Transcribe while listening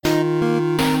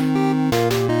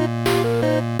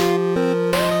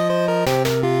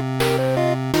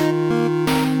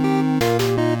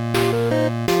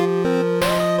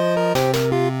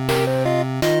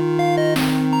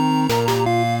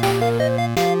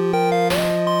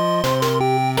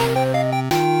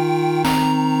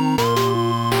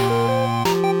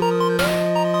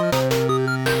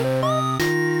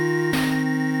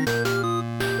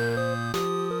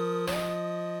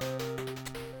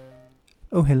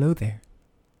Hello there.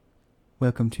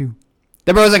 Welcome to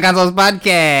the Bros and Consoles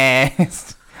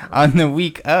podcast on the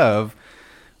week of...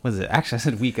 What is it? Actually, I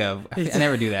said week of. I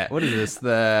never do that. What is this?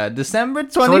 The December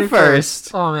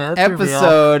 21st. Oh, man,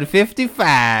 episode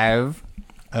 55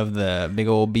 of the big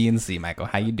old B&C. Michael,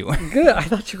 how you doing? Good. I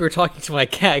thought you were talking to my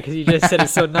cat because you just said it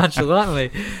so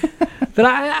nonchalantly. But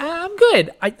I'm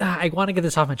good. I want to get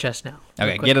this off my chest now.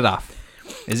 Okay, get it off.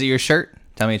 Is it your shirt?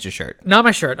 Tell me it's your shirt. Not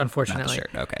my shirt, unfortunately. Not the shirt.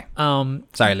 Okay.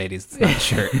 Sorry, ladies. It's not the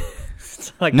shirt.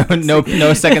 Like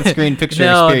no second screen picture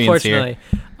experience here.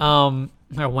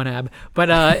 Or one ab. But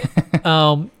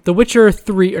The Witcher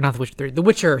 3, or not The Witcher 3, The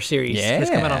Witcher series has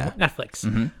come out on Netflix.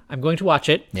 Mm-hmm. I'm going to watch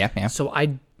it. Yeah. So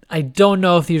I don't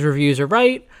know if these reviews are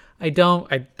right.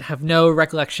 I have no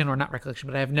recollection, or not recollection,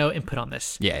 but I have no input on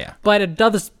this. Yeah. But it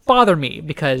does bother me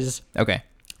because okay,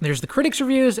 there's the critics'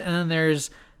 reviews, and then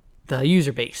there's the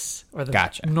user base, or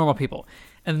the normal people.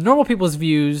 And the normal people's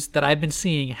views that I've been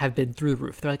seeing have been through the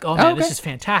roof. They're like, oh, man, this is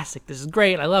fantastic. This is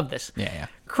great. I love this. Yeah.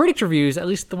 Critics' reviews, at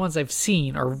least the ones I've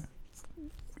seen, are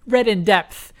read in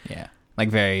depth. Yeah. Like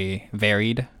very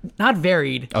varied? Not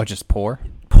varied. Oh, just poor?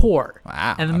 Poor.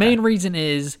 Wow. And the main reason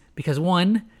is because,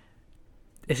 one,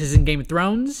 this isn't Game of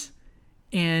Thrones,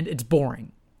 and it's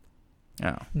boring.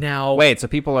 Oh. Now, wait, so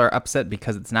people are upset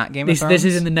because it's not Game of Thrones? This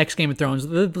is in the next Game of Thrones.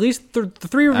 At least the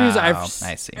three reviews I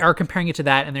are comparing it to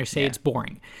that, and they say it's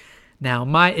boring. Now,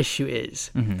 my issue is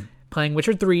playing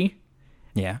Witcher 3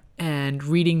 and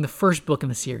reading the first book in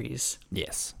the series.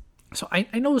 Yes. So I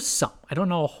know some. I don't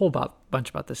know a whole bunch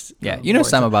about this. Yeah, you know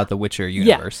some about the Witcher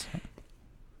universe. Yeah.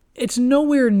 It's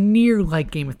nowhere near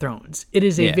like Game of Thrones. It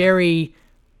is a very,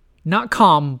 not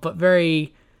calm, but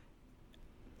very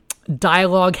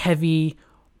dialogue heavy.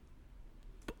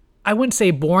 I wouldn't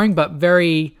say boring, but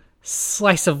very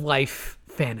slice of life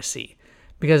fantasy.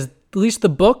 Because at least the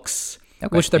books,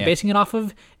 which they're basing it off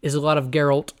of, is a lot of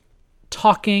Geralt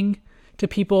talking to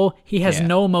people. He has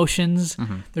no emotions.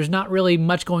 Mm-hmm. There's not really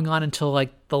much going on until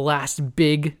like the last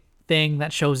big thing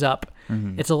that shows up.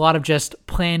 Mm-hmm. It's a lot of just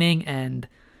planning and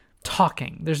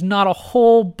talking. There's not a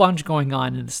whole bunch going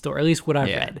on in the story, at least what I've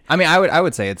read. I mean, I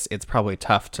would say it's probably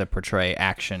tough to portray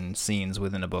action scenes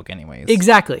within a book anyways.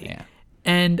 Exactly. Yeah.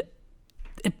 And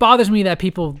it bothers me that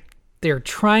they're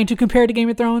trying to compare it to Game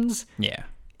of Thrones. Yeah.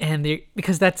 And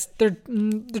because they're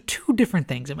two different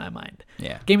things in my mind.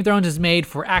 Yeah. Game of Thrones is made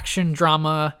for action,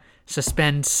 drama,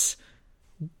 suspense,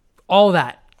 all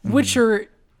that. Mm-hmm. Witcher,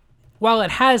 while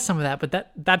it has some of that,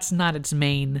 but that's not its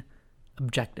main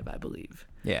objective, I believe.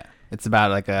 Yeah. It's about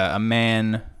like a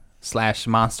man /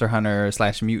 monster hunter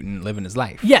 / mutant living his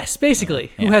life. Yes,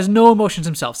 basically. Who has no emotions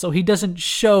himself. So he doesn't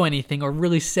show anything or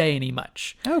really say any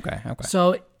much. Okay.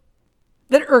 So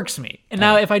that irks me. And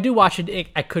now if I do watch it,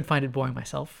 I could find it boring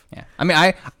myself. Yeah. I mean,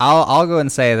 I'll go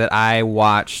and say that I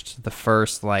watched the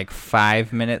first like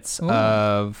 5 minutes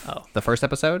of the first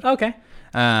episode. Okay.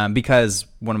 Because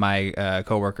one of my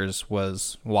coworkers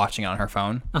was watching it on her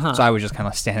phone, so I was just kind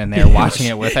of standing there watching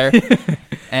it with her.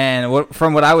 And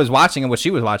from what I was watching and what she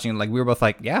was watching, like we were both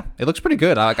like, "Yeah, it looks pretty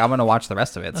good. I'm gonna watch the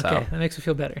rest of it." Okay, so that makes me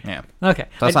feel better. Yeah. Okay.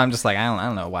 So I'm just like, I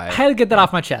don't know why. I had to get that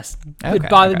off my chest. It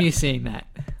bothered me seeing that.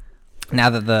 Now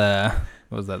that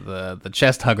the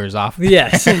chest hugger's off.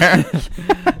 Yes.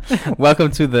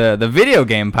 Welcome to the video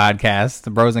game podcast, the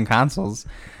Bros and Consoles,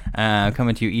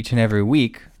 coming to you each and every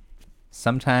week.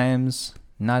 Sometimes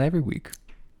not every week,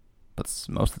 but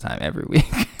most of the time every week.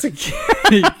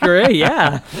 Great,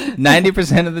 yeah.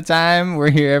 90% of the time we're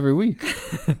here every week.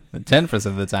 10%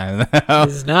 of the time,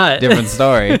 it's not. Different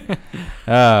story.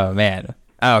 Oh man.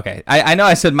 Oh, okay. I know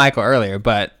I said Michael earlier,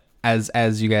 but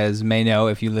as you guys may know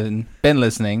if you've been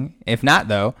listening, if not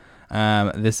though,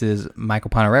 this is Michael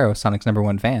Ponerero, Sonic's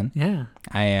 #1 fan. Yeah.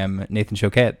 I am Nathan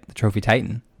Choquette, the Trophy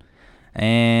Titan.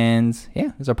 And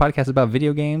yeah, it's our podcast about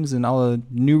video games and all the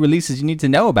new releases you need to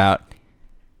know about.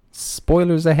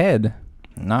 Spoilers ahead.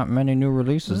 Not many new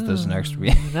releases this next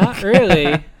week. Not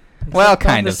really. Well,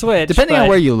 kind of. Switch, depending on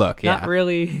where you look. Not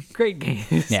really great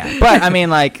games. Yeah, but I mean,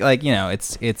 like you know,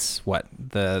 it's what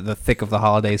the thick of the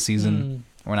holiday season.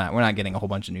 We're not getting a whole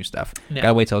bunch of new stuff. No.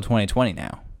 Gotta wait till 2020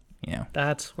 now. You know.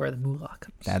 That's where the moolah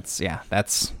comes.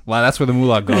 That's where the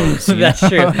moolah goes. That's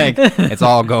true. Like, it's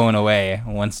all going away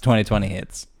once 2020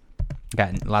 hits.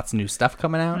 Got lots of new stuff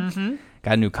coming out. Mm-hmm.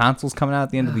 Got new consoles coming out at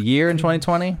the end of the year in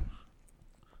 2020.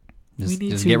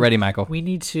 Just get ready, Michael. We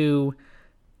need to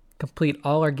complete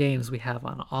all our games we have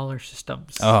on all our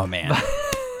systems. Oh man.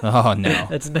 Oh no.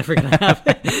 That's never gonna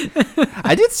happen.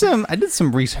 I did some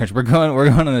research. We're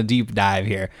going on a deep dive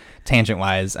here, tangent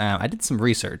wise. I did some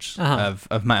research of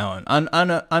my own,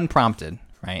 unprompted.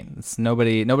 right? It's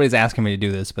nobody's asking me to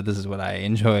do this, but this is what I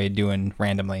enjoy doing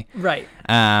randomly. Right.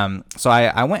 So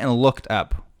I went and looked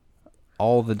up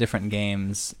all the different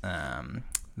games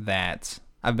that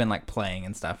I've been like playing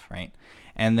and stuff, right?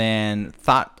 And then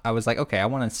I was like, okay, I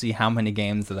want to see how many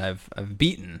games that I've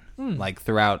beaten like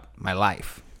throughout my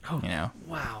life. Oh, you know.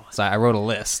 Wow. So I wrote a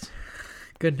list.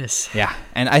 Goodness. Yeah,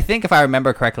 and I think if I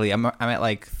remember correctly, I'm at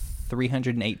like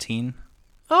 318.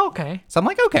 Oh, okay. So I'm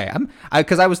like, okay,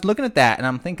 because I was looking at that and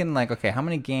I'm thinking like, okay, how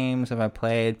many games have I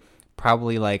played?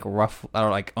 Probably like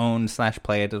owned /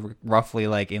 played roughly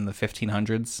like in the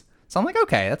 1500s. So I'm like,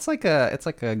 okay, it's like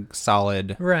a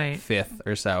solid fifth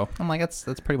or so. I'm like, that's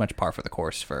pretty much par for the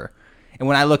course for. And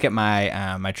when I look at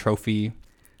my my trophy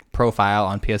profile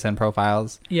on PSN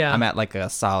profiles, I'm at like a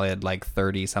solid like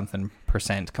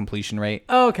 30-something% completion rate.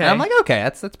 Oh, okay. And I'm like, okay,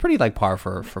 that's pretty like par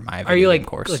for my Are you like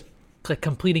course. Like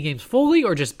completing games fully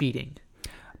or just beating?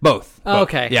 Both. Oh,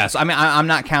 okay. Yeah. So I mean, I'm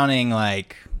not counting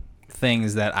like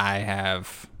things that I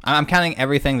have. I'm counting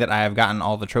everything that I have gotten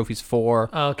all the trophies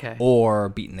for. Okay. Or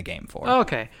beaten the game for.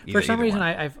 Okay. For some reason,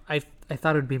 I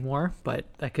thought it would be more, but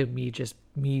that could be just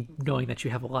me knowing that you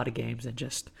have a lot of games and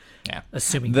just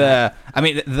assuming that. I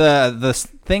mean, the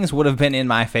things would have been in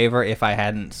my favor if I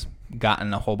hadn't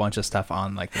gotten a whole bunch of stuff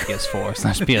on like the PS4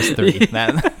 / PS3.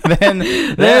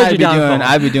 then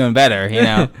I'd be doing better, you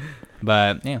know.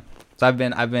 But yeah, so I've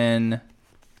been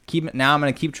now I'm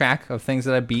gonna keep track of things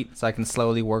that I beat so I can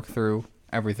slowly work through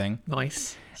everything.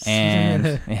 Nice.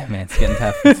 And yeah, man, it's getting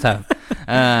tough. It's tough.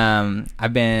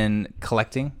 I've been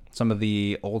collecting some of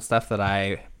the old stuff that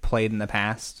I played in the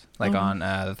past, like on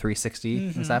the 360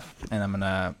 and stuff, and I'm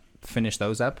gonna finish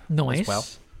those up as well.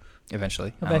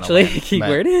 Eventually,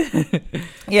 keyword.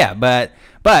 Yeah, but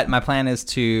my plan is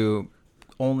to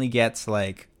only get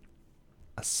like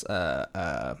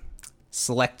a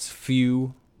select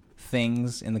few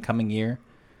things in the coming year.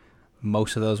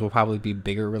 Most of those will probably be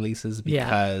bigger releases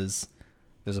because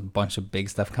there's a bunch of big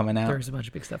stuff coming out. There's a bunch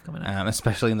of big stuff coming out,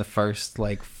 especially in the first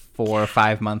like 4 or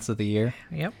 5 months of the year.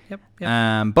 Yep.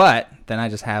 But then I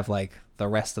just have like the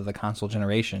rest of the console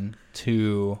generation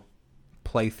to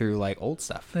play through like old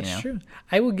stuff. That's true.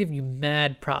 I will give you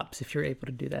mad props if you're able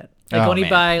to do that. Like when you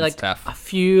buy like a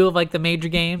few of like the major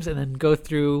games and then go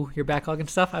through your backlog and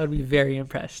stuff, I would be very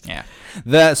impressed.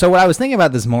 Yeah. So what I was thinking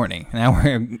about this morning, now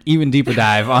we're even deeper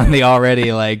dive on the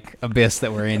already like abyss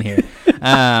that we're in here. What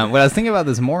I was thinking about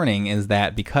this morning is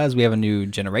that because we have a new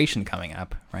generation coming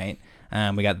up, right?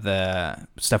 We got the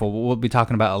stuff we'll be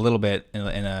talking about a little bit in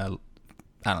a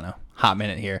I don't know, hot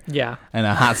minute here. Yeah. In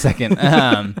a hot second.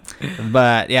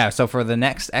 But yeah, so for the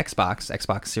next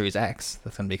Xbox Series X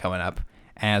that's going to be coming up,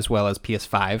 as well as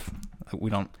PS5,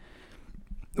 we don't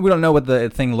know what the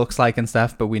thing looks like and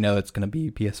stuff, but we know it's going to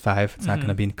be PS5. It's not going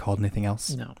to be called anything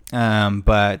else. No.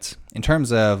 But in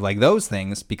terms of like those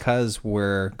things, because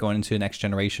we're going into the next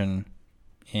generation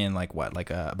in like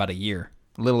about a year,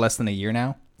 a little less than a year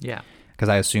now. Yeah. Because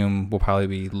I assume we'll probably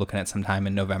be looking at sometime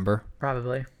in November.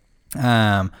 Probably.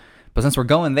 But since we're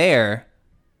going there,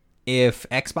 if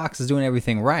Xbox is doing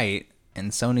everything right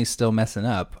and Sony's still messing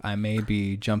up, I may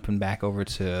be jumping back over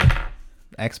to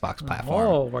Xbox platform.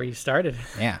 Oh, where you started.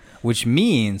 Yeah. Which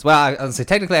means, well, I would say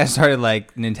technically I started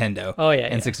like Nintendo. Oh, yeah.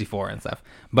 And 64 and stuff.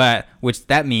 But which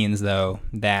that means though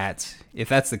that if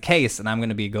that's the case and I'm going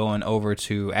to be going over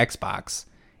to Xbox,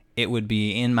 it would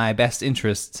be in my best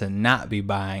interest to not be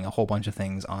buying a whole bunch of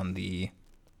things on the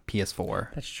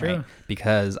PS4. That's true. Right?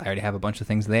 Because I already have a bunch of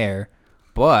things there.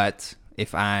 But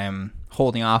if I'm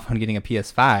holding off on getting a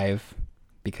PS5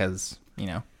 because, you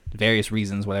know, various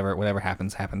reasons, whatever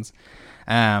happens.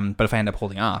 But if I end up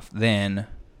holding off, then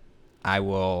I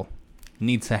will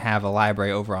need to have a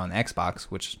library over on Xbox,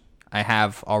 which I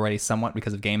have already somewhat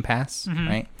because of Game Pass,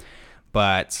 right?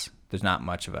 But there's not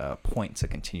much of a point to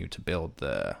continue to build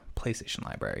the PlayStation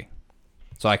library.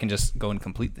 So I can just go and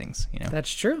complete things, you know?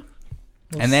 That's true.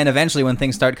 And then eventually when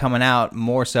things start coming out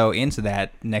more so into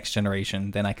that next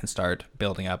generation, then I can start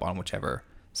building up on whichever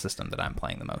system that I'm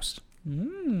playing the most.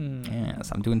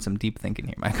 Yes, I'm doing some deep thinking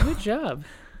here, Michael. Good job.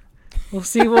 We'll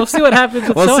see what happens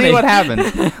with We'll Sony. see what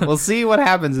happens. We'll see what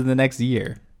happens in the next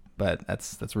year. But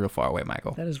that's real far away,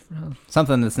 Michael. That is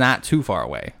something that's not too far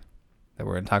away that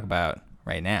we're going to talk about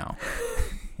right now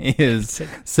is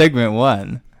segment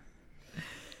 1.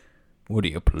 What are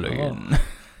you playing?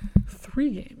 3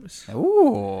 games.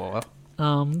 Ooh.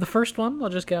 The first one, I'll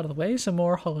just get out of the way. Some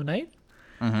more Hollow Knight.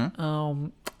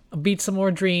 Beat some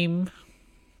more Dream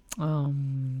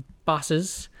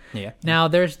bosses. Yeah. Now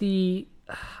there's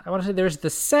there's the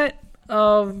set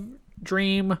of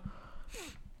Dream.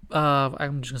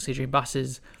 I'm just gonna say Dream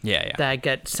bosses. Yeah. That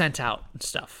get sent out and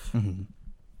stuff.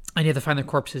 and you have to find their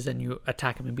corpses and you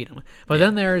attack them and beat them. But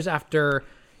then there's after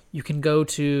you can go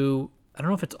to, I don't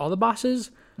know if it's all the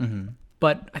bosses,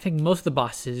 but I think most of the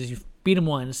bosses you beat them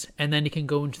once, and then you can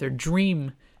go into their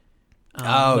dream.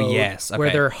 Mode, yes,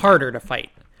 where they're harder to fight.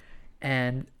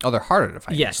 And they're harder to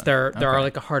fight. yes, there are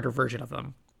like a harder version of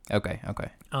them. Okay.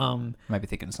 Might be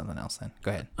thinking of something else then.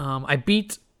 Go ahead.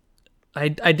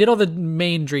 I did all the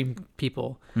main dream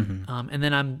people, and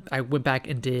then I went back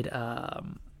and did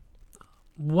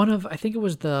one of, I think it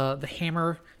was the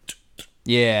hammer.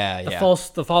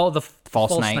 The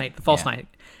false night.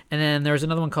 And then there was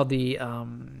another one called the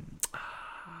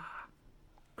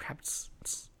crap.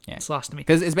 It's lost to me.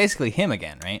 Because it's basically him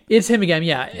again, right? It's him again,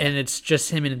 yeah. And it's just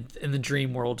him in the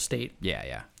dream world state.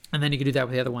 Yeah. And then you can do that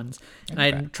with the other ones. And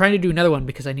I'm trying to do another one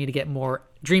because I need to get more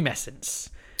dream essence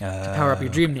to power up your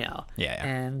dream nail. Yeah.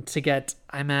 And to get,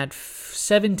 I'm at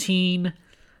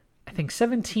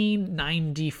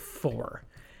 1794.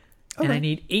 Okay. And I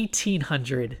need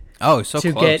 1800 to close.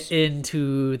 Get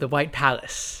into the White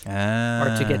Palace.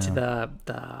 Or to get to the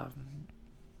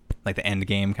like the end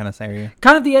game kind of area?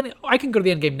 Kind of the end. I can go to the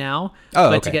end game now.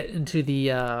 But to get into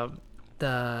the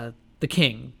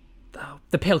king,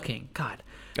 the Pale King. God.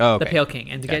 The Pale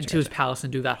King, and to get into his palace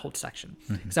and do that whole section,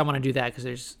 because I want to do that because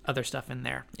there's other stuff in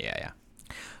there. Yeah.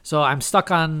 So I'm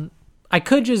stuck on. I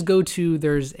could just go to.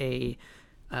 There's a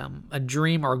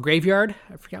dream or a graveyard.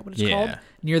 I forgot what it's called.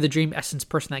 Near the dream essence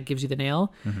person that gives you the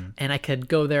nail, and I could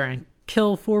go there and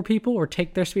kill 4 people or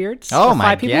take their spirits. Oh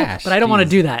my 5 people, gosh! But I don't want to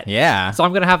do that. Yeah. So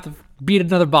I'm gonna have to beat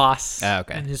another boss.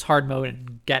 Okay. In his hard mode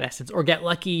and get essence or get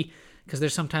lucky, because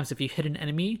there's sometimes if you hit an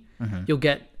enemy, you'll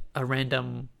get a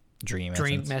random dream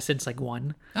essence like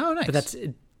 1. Oh, nice. But that's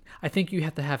I think you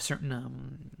have to have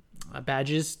certain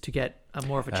badges to get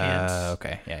more of a chance.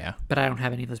 Okay. Yeah. But I don't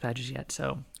have any of those badges yet,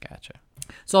 so Gotcha.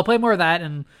 So I'll play more of that,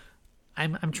 and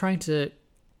I'm trying to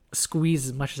squeeze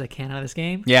as much as I can out of this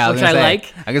game. Yeah, which I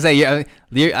like. I can say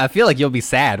I feel like you'll be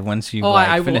sad once you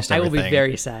finished everything. I will be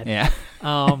very sad. Yeah.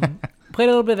 Played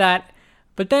a little bit of that,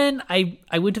 but then I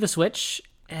went to the Switch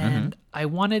and I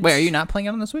wanted. Wait, are you not playing it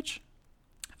on the Switch?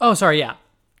 Oh, sorry. Yeah.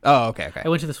 Oh, okay. I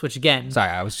went to the Switch again. Sorry,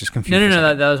 I was just confused.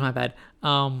 No, that was my bad.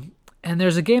 And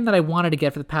there's a game that I wanted to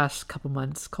get for the past couple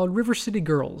months called River City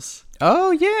Girls.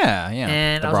 Oh, yeah.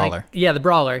 And the I was brawler. Like, the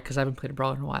brawler, because I haven't played a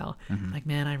brawler in a while. I'm like,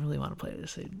 man, I really want to play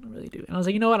this. I really do. And I was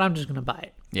like, you know what? I'm just going to buy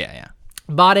it. Yeah.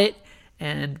 Bought it,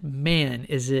 and man,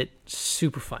 is it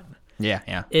super fun.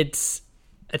 Yeah. It's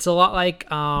a lot like,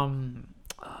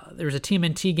 there was a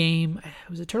TMNT game.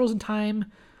 Was it Turtles in Time?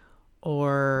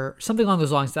 Or something along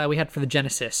those lines that we had for the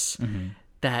Genesis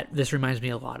that this reminds me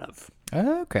a lot of.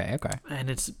 Okay. And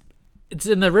it's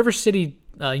in the River City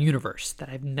universe that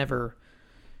I've never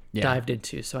dived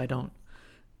into, so I don't.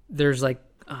 There's like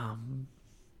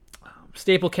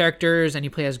staple characters, and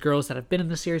you play as girls that have been in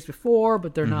the series before,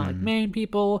 but they're not like main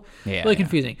people. Really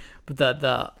confusing. But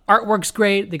the artwork's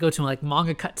great. They go to like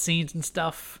manga cutscenes and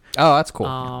stuff. Oh, that's cool.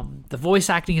 The voice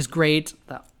acting is great.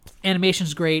 The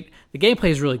animation's great. The gameplay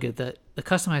is really good. The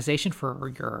customization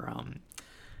for your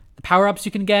the power ups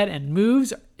you can get and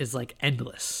moves is like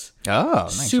endless. Oh,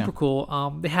 nice. Super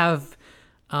cool. They have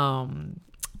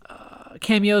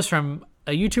cameos from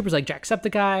YouTubers like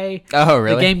Jacksepticeye. Oh,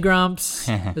 really? The Game Grumps.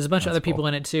 There's a bunch of other people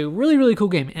in it too. Really, really cool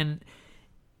game. And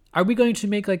are we going to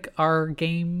make like our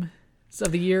games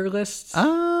of the year list?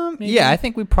 Maybe? Yeah, I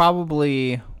think we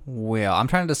probably will. I'm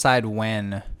trying to decide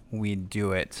when we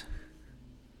do it.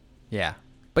 Yeah.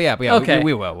 But yeah, okay.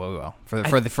 we will for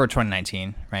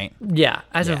 2019, right? Yeah.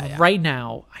 As of right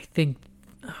now, I think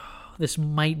this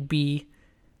might be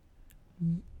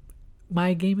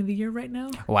my game of the year right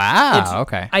now. Wow.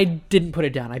 Okay. I didn't put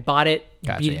it down. I bought it,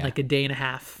 beat it in like a day and a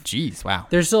half. Jeez. Wow.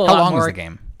 There's still How lot long more. is the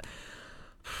game?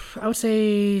 I would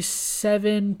say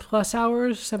 7+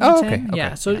 hours, 7 to 10. Okay.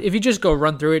 Yeah. So if you just go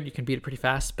run through it, you can beat it pretty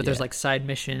fast. But there's like side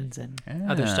missions and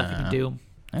other stuff you can do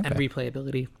and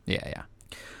replayability. Yeah.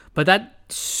 But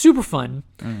that's super fun.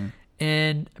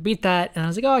 And I beat that, and I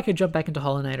was like, I could jump back into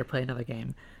Hollow Knight or play another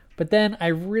game. But then I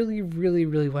really, really,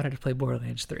 really wanted to play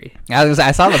Borderlands 3.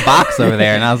 I saw the box over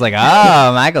there, and I was like,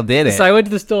 oh, Michael did it. So I went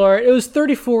to the store. It was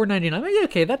 $34.99. I'm like,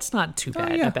 okay, that's not too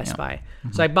bad at Best Buy.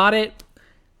 So I bought it,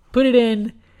 put it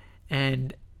in,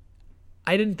 and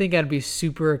I didn't think I'd be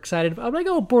super excited. I'm like,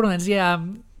 Borderlands,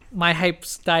 my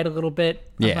hype's died a little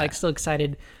bit. I'm like still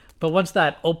excited. But once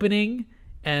that opening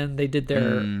and they did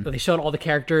they showed all the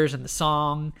characters and the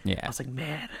song, I was like,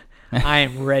 man, I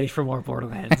am ready for more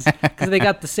Borderlands. Because they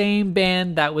got the same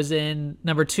band that was in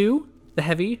number 2, The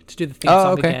Heavy, to do the theme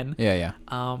song again. Yeah.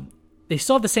 They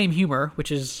still have the same humor,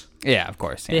 which is... Yeah, of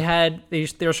course. Yeah. They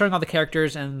were showing all the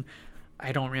characters, and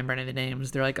I don't remember any of the names.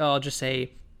 They're like, I'll just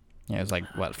say Yeah, it was like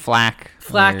what Flack.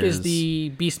 Flack is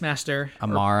the Beastmaster.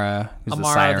 Amara, who's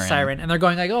Amara the siren, and they're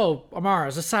going like, "Oh,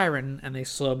 Amara's a siren," and they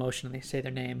slow motion and they say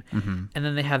their name, and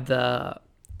then they have the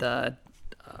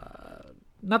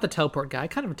not the teleport guy,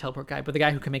 kind of a teleport guy, but the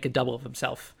guy who can make a double of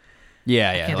himself.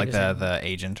 Yeah, like the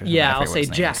agent. Or something. Yeah, I'll say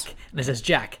Jack, and it says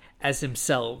Jack as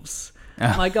themselves.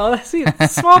 I'm like, oh, see,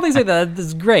 small things like that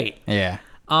is great. Yeah.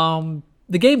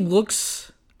 The game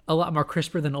looks a lot more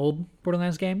crisper than old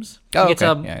Borderlands games. Oh, it's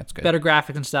okay. Yeah, it's good. Better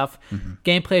graphics and stuff.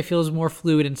 Gameplay feels more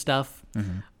fluid and stuff,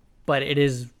 but it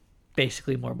is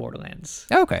basically more Borderlands.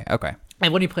 Okay.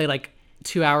 And when you play like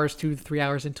 2 hours, 2 to 3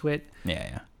 hours into it,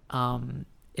 Yeah.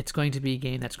 it's going to be a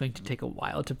game that's going to take a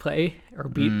while to play or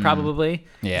beat, probably.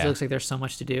 Yeah. It looks like there's so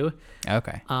much to do.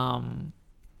 Okay.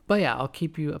 But yeah, I'll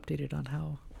keep you updated on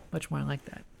how much more I like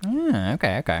that.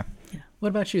 Okay. Yeah. What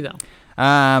about you though?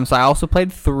 So I also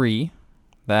played 3,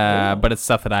 but it's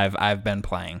stuff that I've been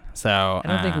playing. So I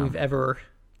don't think we've ever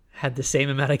had the same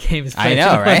amount of games I played.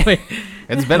 know, right?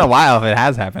 It's been a while if it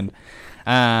has happened.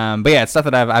 But yeah, it's stuff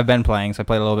that I've been playing. So I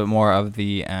played a little bit more of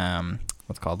the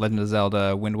what's called Legend of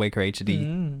Zelda Wind Waker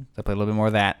HD. So I played a little bit more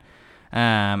of that.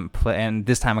 And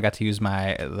this time I got to use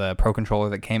the Pro Controller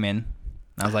that came in.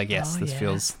 I was like, yes, this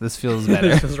feels better.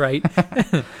 This is right.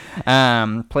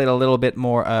 Played a little bit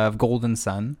more of Golden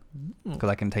Sun because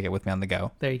I can take it with me on the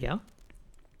go. There you go.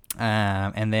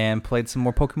 And then played some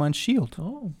more Pokemon Shield.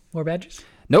 Oh, more badges?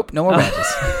 Nope, no more badges.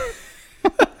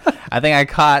 I think I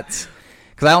caught,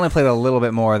 because I only played a little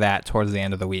bit more of that towards the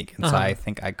end of the week, and so I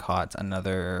think I caught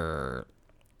another,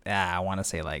 I want to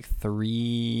say like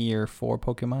 3 or 4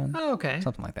 Pokemon. Oh, okay.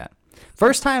 Something like that.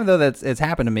 First time though that it's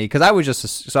happened to me, because I was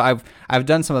just I've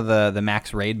done some of the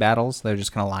max raid battles. They're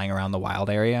just kind of lying around the wild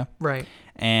area, right?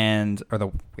 Is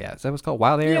that what's called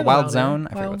wild area, wild zone? I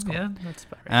forget what it's called. Yeah, that's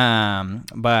about right.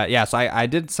 But yeah, so I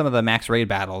did some of the max raid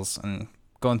battles and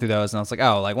going through those, and I was like,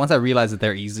 oh, like once I realized that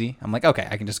they're easy, I'm like, okay,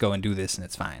 I can just go and do this and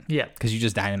it's fine. Yeah, because you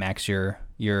just Dynamax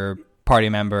your party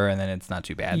member and then it's not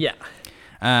too bad. Yeah.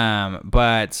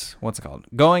 But what's it called?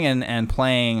 Going and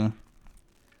playing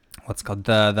what's called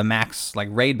the max like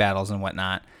raid battles and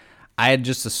whatnot, I had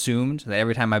just assumed that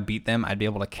every time I beat them, I'd be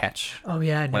able to catch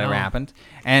whatever happened.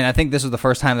 And I think this was the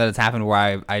first time that it's happened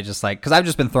where I just like, because I've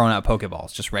just been throwing out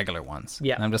Pokeballs, just regular ones.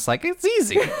 Yeah. And I'm just like, it's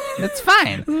easy. It's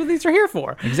fine. That's what these are here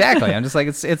for. Exactly. I'm just like,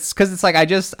 it's because it's like I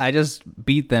just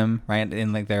beat them, right,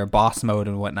 in like their boss mode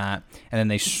and whatnot. And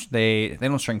then they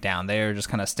don't shrink down. They're just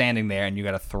kind of standing there and you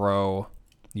got to throw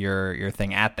your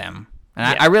thing at them. And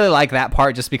I really like that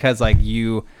part just because like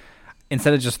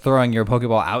instead of just throwing your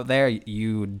Pokeball out there,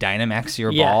 you Dynamax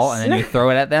your ball and then you throw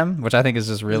it at them, which I think is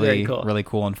just really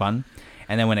cool and fun.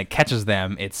 And then when it catches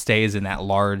them, it stays in that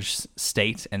large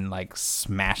state and like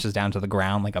smashes down to the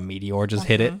ground like a meteor just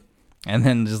hit it. And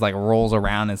then just like rolls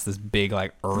around. It's this big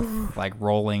like earth like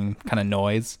rolling kind of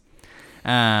noise.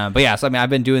 But yeah, so I mean, I've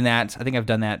been doing that. I think I've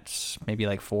done that maybe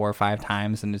like 4 or 5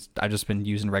 times, and I've just been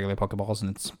using regular Pokeballs, and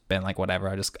it's been like whatever.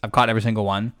 I've caught every single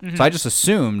one. So I just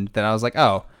assumed that I was like,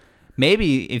 oh,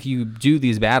 maybe if you do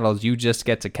these battles, you just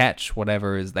get to catch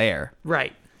whatever is there.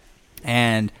 Right.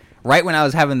 And right when I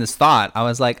was having this thought, I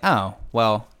was like, oh,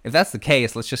 well, if that's the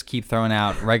case, let's just keep throwing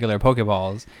out regular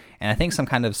Pokeballs. And I think some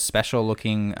kind of special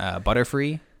looking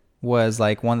Butterfree was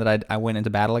like one that I went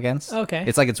into battle against. Okay.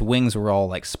 It's like its wings were all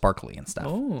like sparkly and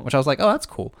stuff, which I was like, oh, that's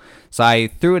cool. So I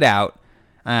threw it out.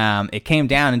 It came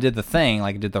down and did the thing,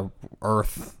 like did the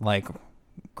earth like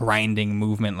grinding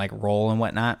movement, like roll and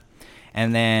whatnot.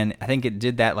 And then I think it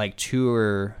did that like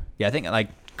a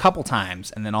couple times,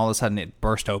 and then all of a sudden it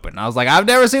burst open. I was like, I've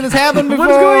never seen this happen before.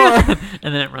 What's going on?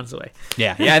 And then it runs away.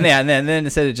 Yeah, and then it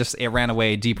said it ran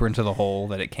away deeper into the hole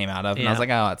that it came out of, and I was like,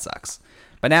 oh, that sucks.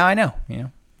 But now I know,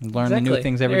 learn new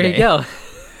things every day. There you go.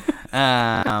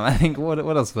 I think what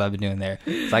else have I been doing there?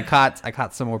 So I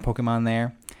caught some more Pokemon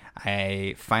there.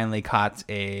 I finally caught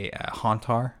a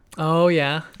Haunter. Oh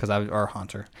yeah.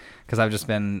 Haunter. Because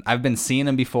I've been seeing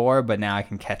them before, but now I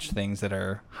can catch things that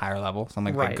are higher level. So I'm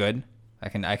like, okay, good.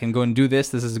 I can go and do this.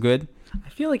 This is good. I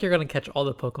feel like you're gonna catch all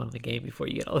the Pokemon in the game before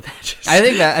you get all the badges. I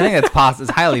think that's possible.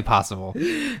 It's highly possible.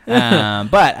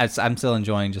 But I'm still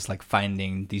enjoying just like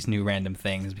finding these new random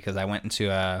things, because I went into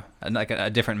a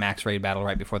different max raid battle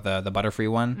right before the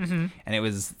Butterfree one, and it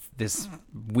was this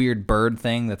weird bird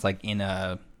thing that's like in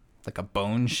a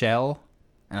bone shell,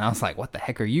 and I was like, what the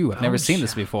heck are you? I've never seen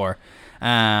this before.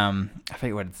 I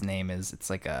forget what its name is. It's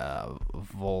like a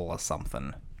Vola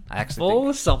something. Yeah,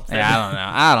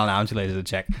 I don't know. I'm too lazy to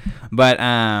check. But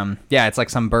yeah, it's like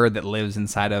some bird that lives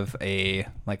inside of a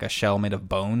shell made of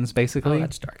bones, basically. Oh,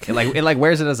 that's dark. It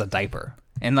wears it as a diaper.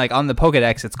 And like on the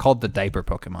Pokédex, it's called the diaper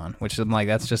Pokemon, which I'm like,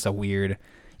 that's just a weird.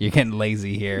 you're getting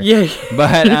lazy here. Yeah.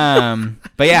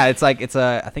 But yeah, it's like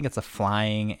I think it's a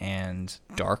flying and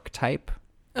dark type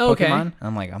Okay. Pokemon.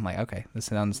 I'm like, okay, this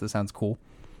sounds cool.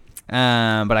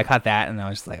 But I caught that, and I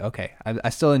was just like, okay, I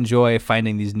still enjoy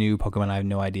finding these new Pokemon. I have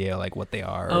no idea like what they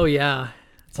are. Oh yeah.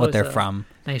 It's what they're always a from.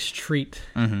 Nice treat.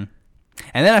 Mm-hmm.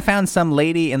 And then I found some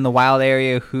lady in the wild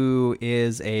area who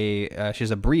is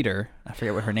she's a breeder. I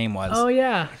forget what her name was. Oh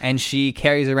yeah. And she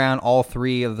carries around all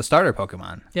 3 of the starter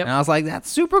Pokemon. Yep. And I was like, that's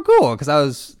super cool,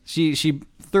 because she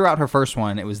threw out her first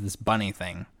one. It was this bunny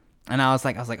thing, and I was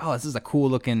like, oh, this is a cool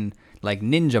looking like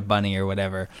ninja bunny or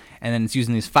whatever. And then it's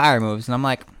using these fire moves, and I'm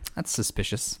like, that's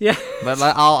suspicious. Yeah. But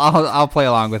I'll play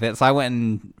along with it. So I went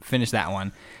and finished that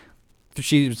one.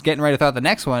 She was getting ready to throw out the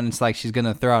next one. It's like she's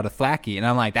gonna throw out a Thwackey, and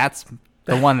I'm like, that's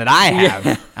the one that I have.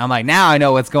 Yeah. I'm like, now I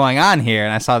know what's going on here.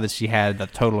 And I saw that she had a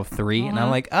total of 3, and I'm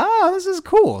like, oh, this is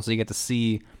cool. So you get to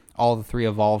see all the 3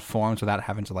 evolved forms without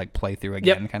having to like play through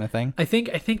again, kind of thing. I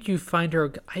think you find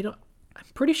her. I'm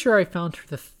pretty sure I found her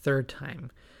the 3rd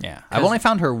time. Yeah, I've only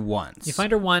found her once. You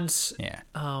find her once. Yeah.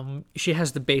 She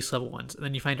has the base level ones, and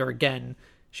then you find her again.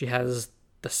 She has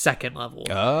the 2nd level.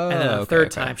 Oh, and then the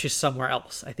 3rd time she's somewhere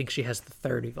else. I think she has the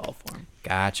 3rd evolved form.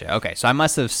 Gotcha. Okay, so I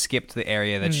must have skipped the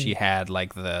area that she had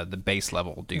like the base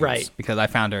level dudes, right? Because I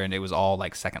found her and it was all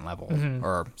like 2nd level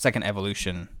or 2nd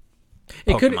evolution.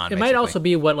 It might also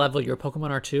be what level your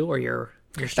Pokemon are too, or your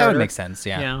starter. That would make sense.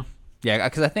 Yeah. Yeah,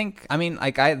 because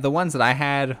the ones that I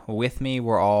had with me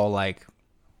were all like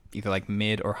either like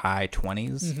mid or high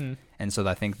 20s, and so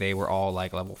I think they were all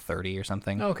like level 30 or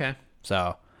something. Okay.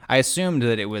 So I assumed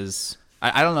that it was.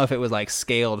 I don't know if it was like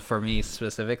scaled for me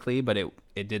specifically, but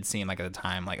it did seem like at the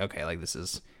time like, okay, like this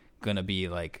is gonna be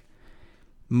like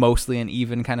mostly an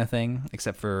even kind of thing,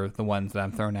 except for the ones that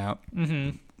I'm throwing out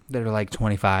that are like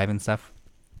 25 and stuff.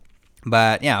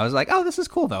 But yeah, I was like, oh, this is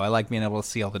cool though. I like being able to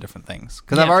see all the different things,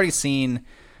 because I've already seen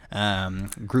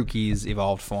Grookey's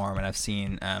evolved form, and I've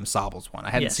seen Sobble's one. I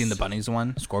hadn't seen the Bunny's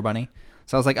one, Score Bunny.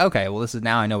 So I was like, okay, well, this is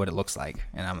now I know what it looks like,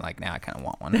 and I'm like, now I kind of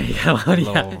want one.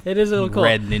 It is a little cool.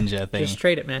 Red ninja thing. Just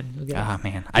trade it, man. Oh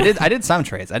man, I did some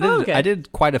trades. I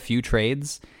did quite a few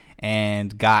trades,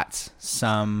 and got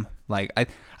some like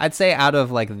I'd say out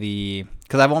of like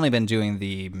because I've only been doing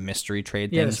the mystery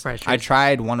trade things. The surprise trades. I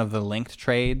tried one of the linked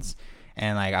trades,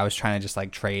 and like I was trying to just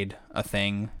like trade a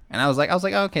thing, and I was like, oh,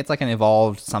 okay, it's like an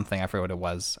evolved something. I forget what it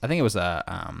was. I think it was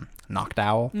a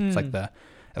Noctowl. It's like the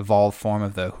evolved form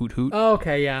of the Hoot Hoot. Oh,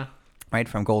 okay, yeah. Right,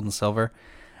 from Gold and Silver.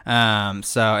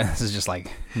 So this is just like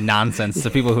nonsense to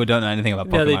people who don't know anything about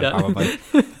Pokemon, probably.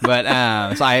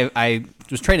 But so I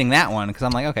was trading that one because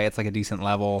I'm like, okay, it's like a decent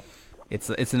level. It's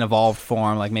an evolved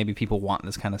form. Like maybe people want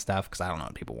this kind of stuff, because I don't know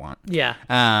what people want. Yeah.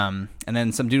 And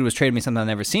then some dude was trading me something I've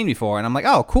never seen before, and I'm like,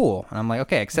 oh, cool. And I'm like,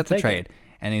 okay, accept the trade.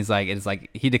 And he's like,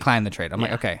 he declined the trade. I'm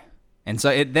like, okay. And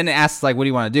so then it asks like, what do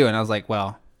you want to do? And I was like,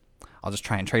 well, I'll just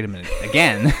try and trade him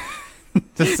again.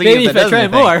 To see maybe if I try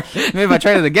it more. Maybe if I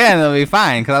trade it again, it'll be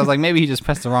fine. Because I was like, maybe he just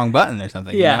pressed the wrong button or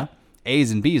something. Yeah. You know?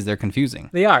 A's and B's, they're confusing.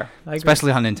 They are.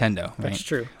 Especially on Nintendo. Right? That's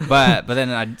true. But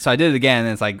then I did it again,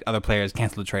 and it's like other players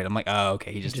canceled the trade. I'm like, oh,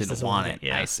 okay, he just didn't want it.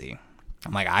 Yeah. I see.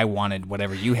 I'm like, I wanted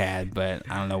whatever you had, but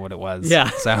I don't know what it was.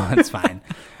 Yeah. So it's fine.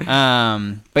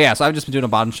 But yeah, so I've just been doing a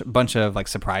bunch of like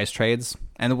surprise trades.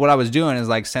 And what I was doing is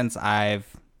like, since I've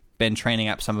been training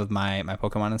up some of my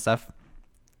Pokemon and stuff,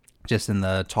 just in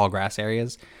the tall grass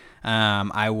areas,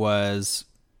 I was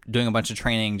doing a bunch of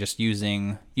training just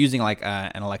using like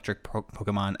an electric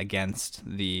Pokemon against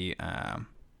the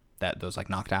those like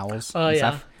Noctowls and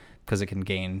stuff, because it can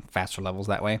gain faster levels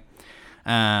that way.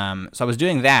 So I was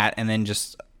doing that, and then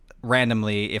just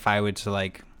randomly, if I would to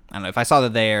like, I don't know, if I saw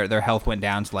that their health went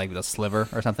down to like the sliver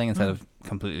or something instead of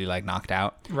completely like knocked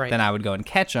out, then I would go and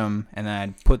catch them, and then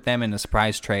I'd put them in a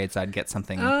surprise trade, so I'd get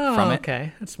something from it.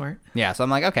 Okay, that's smart. Yeah, so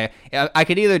I'm like, okay, I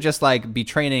could either just like be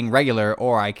training regular,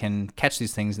 or I can catch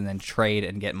these things and then trade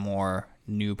and get more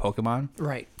new Pokemon.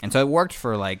 Right. And so it worked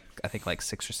for like, I think like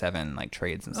 6 or 7 like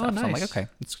trades and stuff. Oh, nice. So I'm like, okay,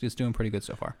 it's doing pretty good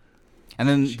so far. And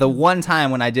then the one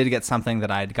time when I did get something that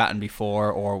I'd gotten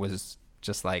before, or was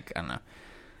just like, I don't know,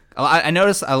 I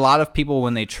notice a lot of people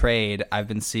when they trade, I've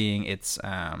been seeing it's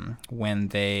when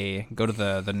they go to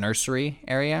the nursery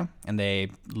area and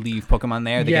they leave Pokemon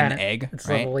there, they get an egg, it's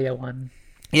right? level 1.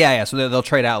 Yeah. So they'll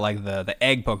trade out like the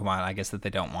egg Pokemon, I guess, that they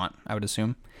don't want, I would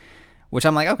assume. Which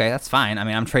I'm like, okay, that's fine. I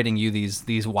mean, I'm trading you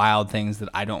these wild things that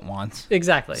I don't want.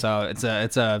 Exactly. So it's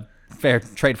a fair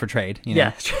trade for trade, you know?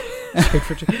 Yeah.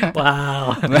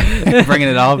 Wow. Bringing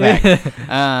it all back.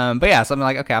 But yeah, so I'm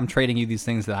like, okay, I'm trading you these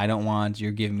things that I don't want.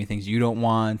 You're giving me things you don't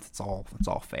want. It's all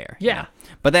fair. Yeah.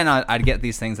 But then I'd get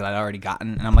these things that I'd already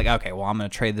gotten, and I'm like, okay, well, I'm going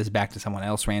to trade this back to someone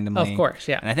else randomly. Of course,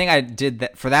 yeah. And I think I did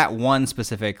that for that one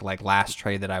specific like last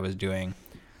trade that I was doing.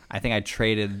 I think I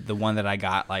traded the one that I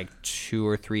got like 2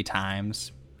 or 3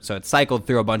 times. So it cycled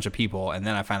through a bunch of people, and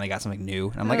then I finally got something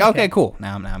new. And I'm like, okay, cool.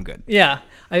 Now I'm good. Yeah.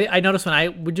 I noticed when I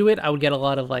would do it, I would get a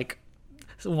lot of like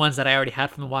ones that I already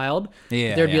had from the wild.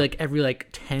 Yeah. There'd be like every like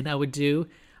 10 I would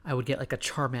get like a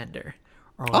Charmander.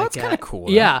 Or like that's kind of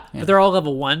cool. Yeah, but they're all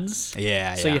level 1s.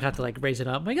 Yeah, So you'd have to like raise it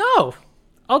up. I'm like, oh,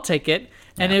 I'll take it.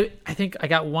 And I think I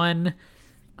got one.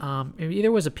 It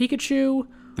either was a Pikachu.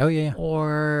 Oh yeah.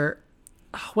 Or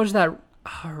what is that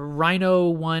Rhino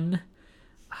one?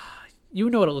 You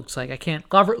know what it looks like. I can't.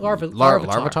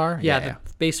 Larvitar? Yeah,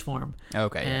 the base form.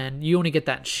 Okay. And you only get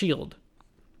that in Shield.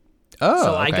 Oh,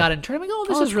 so okay. I got it and turned. I'm like, oh,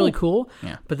 this is really cool.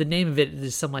 Yeah. But the name of it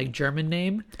is some like German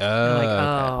name.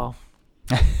 Oh.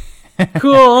 And I'm like,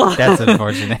 cool. That's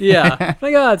unfortunate. Yeah.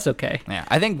 Like, oh, it's okay. Yeah.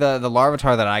 I think the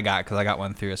Larvitar that I got, because I got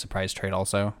one through a surprise trade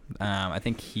also. I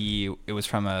think it was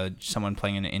from someone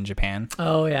playing in Japan.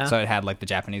 Oh yeah. So it had like the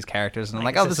Japanese characters, and I'm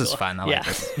like, oh, this is fun. I like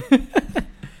this.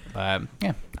 But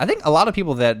yeah, I think a lot of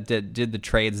people that did the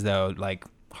trades though, like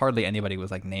hardly anybody was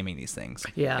like naming these things.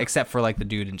 Yeah. Except for like the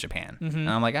dude in Japan, and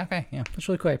I'm like, okay, yeah, that's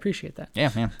really cool. I appreciate that. yeah.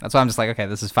 That's why I'm just like, okay,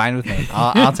 this is fine with me.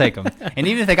 I'll take them. And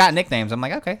even if they got nicknames, I'm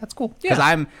like, okay, that's cool.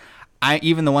 Because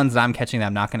even the ones that I'm catching that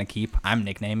I'm not gonna keep, I'm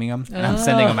nicknaming them and I'm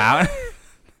sending them out.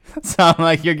 So I'm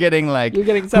like, you're getting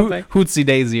something, Hootsie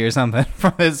Daisy or something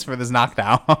for this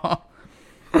Noctowl.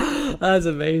 That's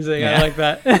amazing. Yeah. I like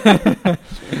that.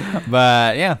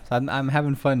 But yeah, I'm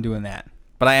having fun doing that.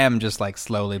 But I am just like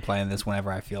slowly playing this whenever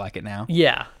I feel like it now.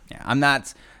 Yeah. I'm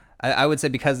not. I would say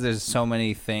because there's so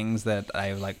many things that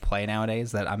I like play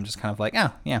nowadays that I'm just kind of like,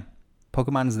 oh yeah,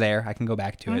 Pokemon's there. I can go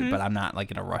back to it, but I'm not like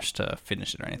in a rush to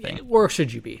finish it or anything. Or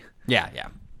should you be? Yeah.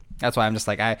 That's why I'm just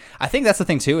like I think that's the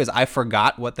thing too is I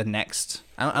forgot what the next.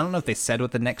 I don't know if they said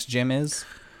what the next gym is.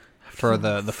 For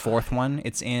the fourth one,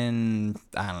 it's in,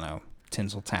 I don't know,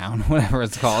 Tinseltown, whatever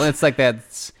it's called. It's like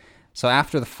that. So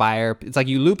after the fire, it's like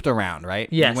you looped around, right?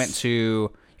 Yes. You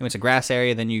went to grass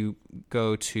area, then you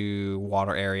go to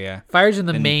water area. Fire's in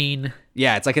the main.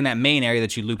 Yeah, it's like in that main area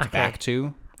that you looped back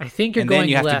to. I think you're and going then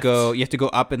you have left. to go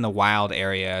up in the wild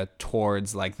area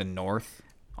towards like the north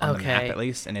on the map at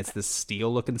least, and it's this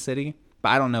steel looking city. But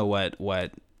I don't know what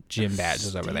gym badge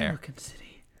is over there. City.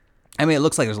 I mean, it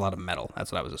looks like there's a lot of metal.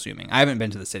 That's what I was assuming. I haven't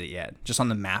been to the city yet. Just on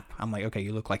the map, I'm like, okay,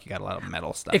 you look like you got a lot of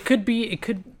metal stuff. It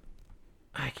could.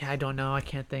 I don't know. I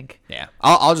can't think. Yeah,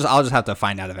 I'll just have to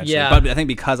find out eventually. Yeah. But I think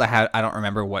because I don't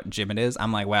remember what gym it is,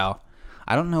 I'm like, well,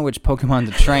 I don't know which Pokemon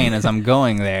to train as I'm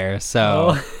going there,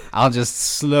 so I'll just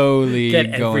slowly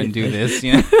go and do this.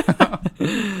 You know.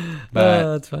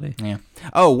 But that's funny. Yeah.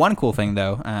 Oh, one cool thing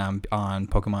though, on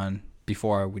Pokemon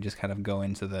before we just kind of go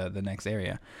into the next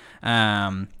area.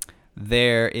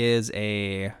 There is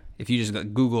if you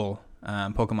just Google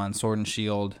Pokemon Sword and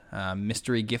Shield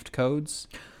mystery gift codes,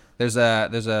 there's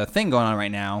a thing going on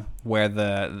right now where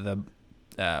the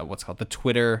what's called the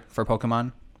Twitter for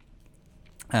Pokemon,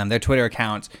 their Twitter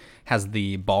account has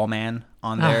the Ball Man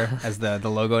on there as the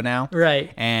logo now,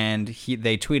 right? And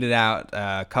they tweeted out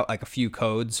like a few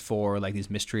codes for like these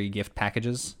mystery gift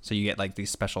packages, so you get like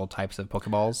these special types of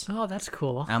Pokeballs. Oh, that's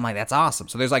cool. And I'm like, that's awesome.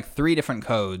 So there's like 3 different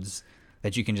codes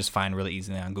that you can just find really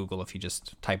easily on Google if you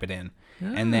just type it in.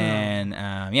 Oh. And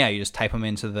then, you just type them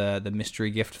into the mystery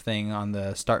gift thing on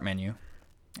the start menu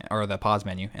or the pause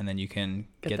menu, and then you can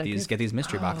get these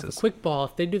mystery boxes. The Quick Ball,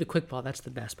 if they do the Quick Ball, that's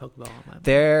the best Pokeball on my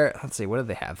mind. Let's see, what do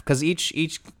they have? Because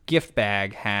each gift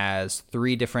bag has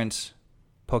 3 different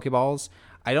Pokeballs.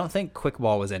 I don't think Quick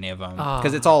Ball was any of them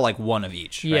because it's all like one of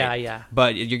each. Right? Yeah.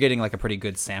 But you're getting like a pretty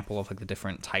good sample of like the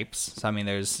different types. So I mean,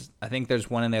 I think there's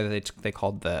one in there that they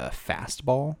called the Fast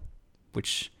Ball,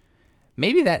 which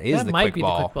maybe that is the Quick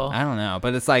Ball. The Quick Ball. I don't know,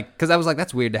 but it's like because I was like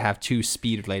that's weird to have 2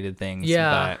 speed related things.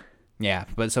 Yeah.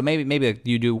 But so maybe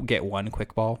you do get 1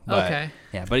 Quick Ball. But, okay.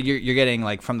 Yeah, but you're getting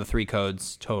like from the 3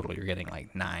 codes total, you're getting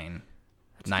like 9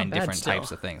 different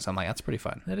types of things. So I'm like that's pretty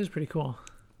fun. That is pretty cool.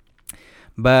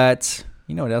 But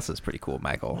you know what else is pretty cool,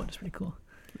 Michael? What is pretty cool?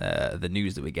 The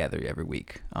news that we gather every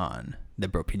week on the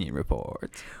Bropinion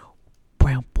Report.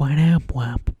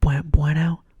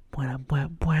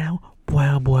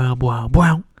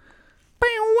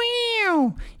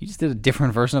 You just did a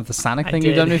different version of the Sonic thing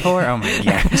you've done before? Oh my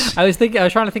gosh. I was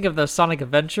trying to think of the Sonic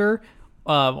Adventure,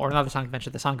 or not the Sonic Adventure,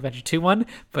 the Sonic Adventure 2 one,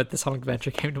 but the Sonic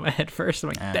Adventure came to my head first. I'm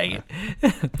like, dang it.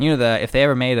 You know, if they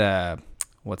ever made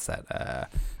what's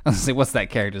that? Let's see, what's that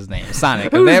character's name?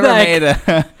 Sonic. Who's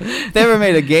If they ever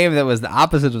made a game that was the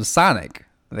opposite of Sonic,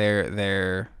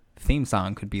 their theme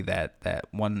song could be that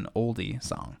one oldie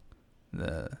song,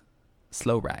 the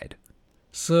Slow Ride.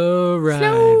 Slow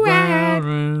ride.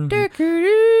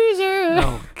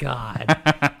 Oh God,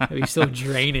 that'd be so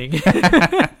draining.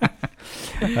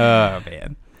 Oh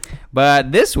man.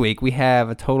 But this week we have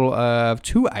a total of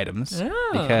 2 items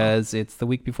because it's the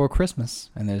week before Christmas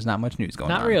and there's not much news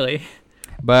going on. Not really.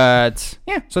 But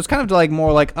yeah, so it's kind of like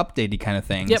more like updatey kind of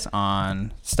things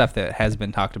on stuff that has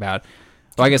been talked about.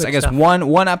 So I guess one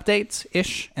update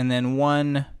ish and then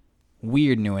one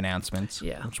weird new announcement,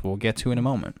 which we'll get to in a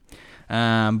moment.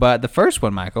 But the first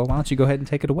one, Michael, why don't you go ahead and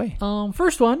take it away?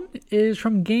 First one is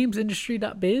from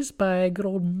gamesindustry.biz by good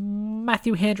old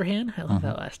Matthew Handrahan. I love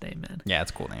that last name, man. Yeah,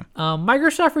 it's a cool name.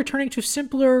 Microsoft returning to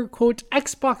simpler, quote,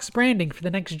 Xbox branding for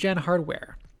the next-gen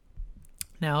hardware.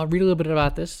 Now, I'll read a little bit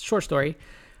about this. Short story.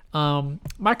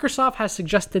 Microsoft has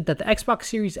suggested that the Xbox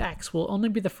Series X will only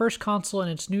be the first console in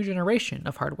its new generation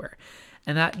of hardware,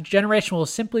 and that generation will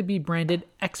simply be branded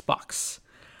Xbox.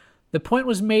 The point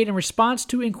was made in response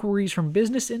to inquiries from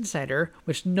Business Insider,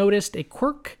 which noticed a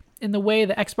quirk in the way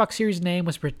the Xbox Series name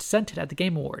was presented at the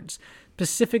Game Awards.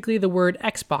 Specifically, the word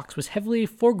Xbox was heavily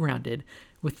foregrounded,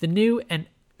 with the new and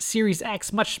Series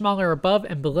X much smaller above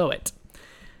and below it.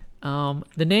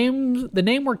 The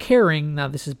name we're carrying, now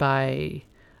this is by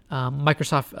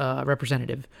Microsoft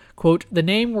representative, quote, the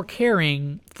name we're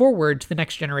carrying forward to the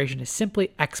next generation is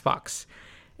simply Xbox,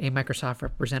 a Microsoft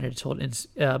representative told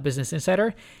Business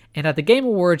Insider. And at the Game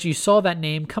Awards, you saw that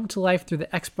name come to life through the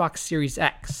Xbox Series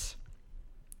X.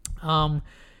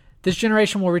 This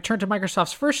generation will return to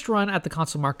Microsoft's first run at the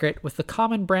console market, with the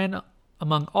common brand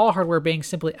among all hardware being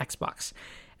simply Xbox.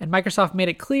 And Microsoft made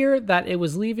it clear that it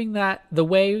was leaving the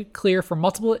way clear for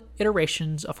multiple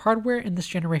iterations of hardware in this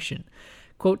generation.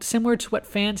 Quote, similar to what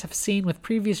fans have seen with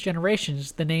previous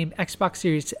generations, the name Xbox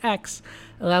Series X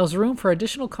allows room for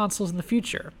additional consoles in the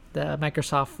future, the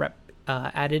Microsoft rep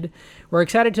added. We're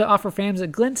excited to offer fans a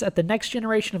glimpse at the next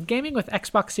generation of gaming with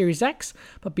Xbox Series X,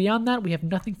 but beyond that, we have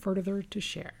nothing further to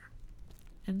share.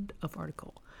 End of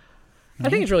article. I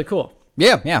think it's really cool.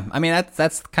 Yeah. I mean,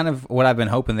 that's kind of what I've been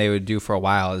hoping they would do for a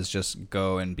while, is just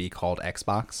go and be called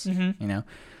Xbox, you know?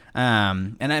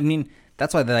 And I mean,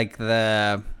 that's why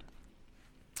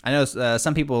I know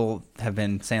some people have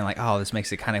been saying like, oh, this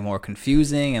makes it kind of more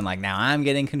confusing, and like now I'm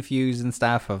getting confused and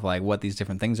stuff of like what these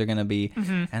different things are going to be.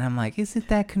 And I'm like, is it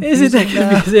that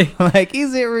confusing? Like,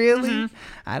 is it really?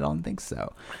 I don't think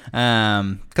so. Because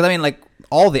I mean, like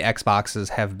all the Xboxes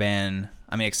have been,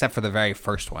 I mean, except for the very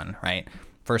first one, right?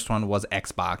 First one was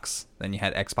Xbox. Then you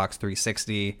had Xbox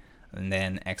 360. And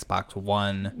then Xbox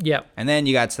One. Yep. And then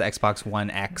you got to the Xbox One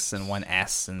X and One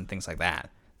S and things like that.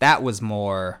 That was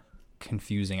more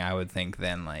confusing, I would think,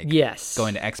 than like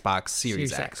going to Xbox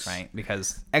Series X, right?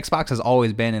 Because Xbox has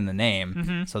always been in the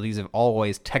name, so these have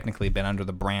always technically been under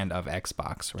the brand of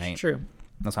Xbox, right? True.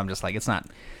 So I'm just like, it's not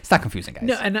confusing, guys.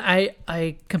 No, and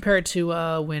I compare it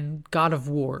to when God of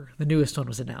War, the newest one,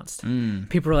 was announced.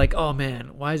 People are like, oh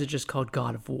man, why is it just called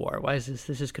God of War? Why is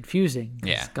this is confusing?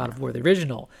 It's God of War, the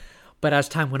original. But as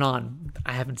time went on,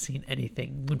 I haven't seen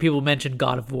anything. When people mention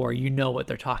God of War, you know what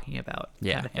they're talking about,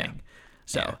 kind of thing.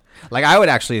 So, like, I would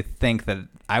actually think that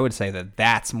I would say that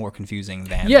that's more confusing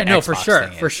than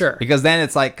Xbox for sure. Because then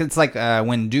it's like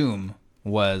when Doom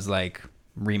was like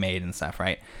remade and stuff,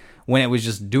 right? When it was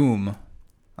just Doom,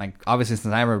 like obviously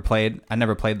since I never played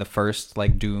the first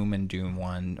like Doom and Doom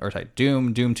 1 or sorry,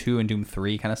 Doom 2 and Doom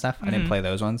 3 kind of stuff. I didn't play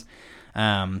those ones.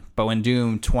 But when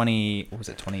Doom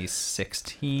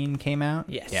 2016 came out,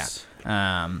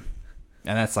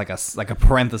 and that's like a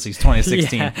parentheses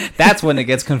 2016. That's when it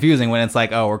gets confusing, when it's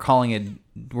like, oh, we're calling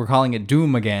it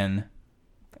Doom again,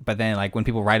 but then like when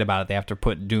people write about it, they have to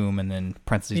put Doom and then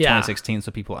parentheses 2016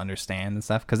 so people understand and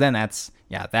stuff. Because then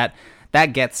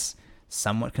that gets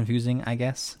somewhat confusing, I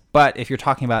guess. But if you're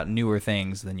talking about newer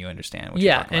things, then you understand what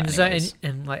you're talking about.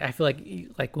 And like I feel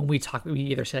like when we talk, we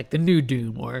either say like the new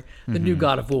Doom or the new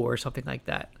God of War or something like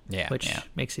that. Which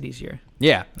makes it easier.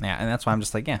 Yeah, and that's why I'm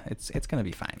just like, it's gonna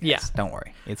be fine, guys. Yeah, don't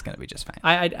worry, it's gonna be just fine.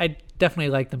 I definitely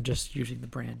like them just using the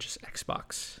brand just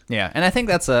Xbox. Yeah, and I think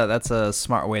that's a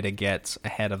smart way to get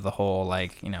ahead of the whole,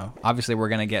 like, you know, obviously we're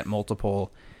gonna get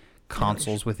multiple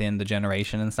consoles within the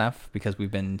generation and stuff, because we've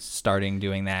been starting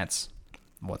doing that.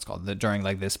 During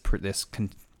like this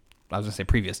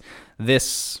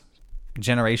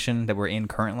generation that we're in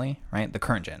currently, right? The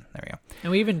current gen. There we go.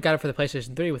 And we even got it for the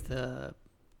PlayStation 3 with the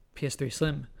PS3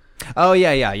 Slim. Oh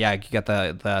yeah. You got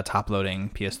the top loading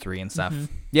PS3 and stuff.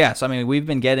 Yeah, so I mean, we've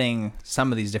been getting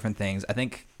some of these different things. I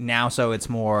think now, so it's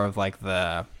more of like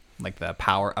the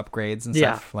power upgrades and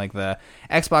stuff. Like the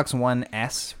Xbox One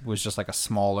S was just like a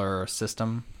smaller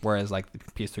system, whereas like the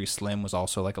PS3 Slim was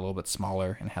also like a little bit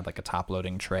smaller and had like a top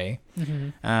loading tray.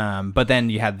 But then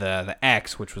you had the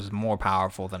X, which was more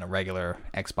powerful than a regular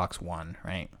Xbox One,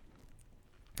 right?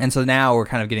 And so now we're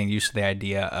kind of getting used to the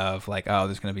idea of like, oh,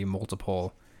 there's going to be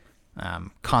multiple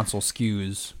console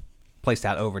SKUs placed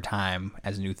out over time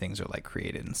as new things are like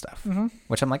created and stuff.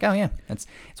 Which I'm like, oh yeah, it's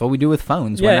what we do with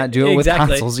phones. Why not do it with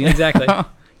consoles? You know? Exactly.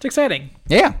 It's exciting.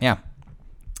 Yeah.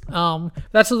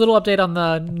 That's a little update on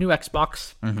the new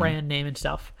Xbox brand name and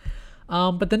stuff.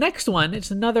 But the next one, it's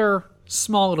another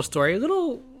small little story, a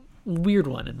little weird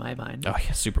one in my mind. Oh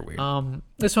yeah, super weird.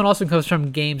 This one also comes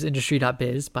from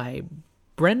GamesIndustry.biz by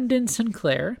Brendan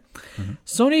Sinclair.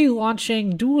 Sony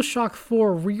launching DualShock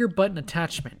 4 rear button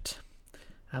attachment.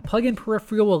 A plug-in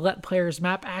peripheral will let players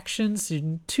map actions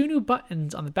to 2 new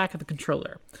buttons on the back of the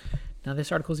controller. Now, this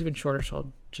article is even shorter, so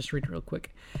I'll just read it real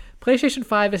quick. PlayStation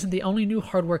 5 isn't the only new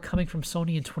hardware coming from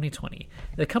Sony in 2020.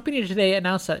 The company today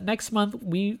announced that next month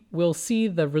we will see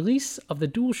the release of the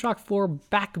DualShock 4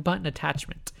 back button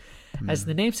attachment. As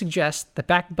the name suggests, the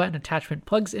back button attachment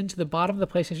plugs into the bottom of the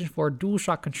PlayStation 4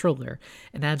 DualShock controller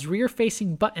and adds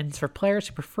rear-facing buttons for players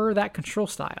who prefer that control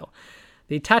style.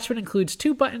 The attachment includes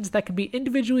 2 buttons that can be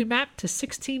individually mapped to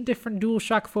 16 different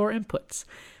DualShock 4 inputs.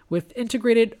 With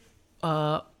integrated,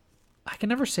 I can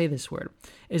never say this word.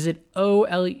 Is it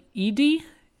OLED?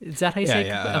 Is that how you say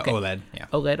it? Okay. OLED. Yeah.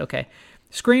 OLED, okay.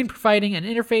 Screen providing an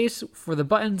interface for the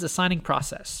button's assigning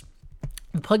process.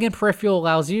 The plug-in peripheral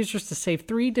allows users to save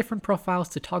 3 different profiles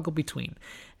to toggle between.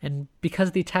 And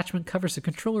because the attachment covers the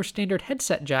controller's standard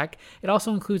headset jack, it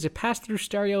also includes a pass-through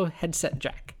stereo headset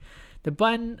jack. The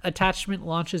button attachment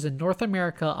launches in North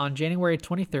America on January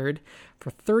 23rd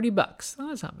for $30. Oh,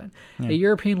 that's not bad. Yeah. The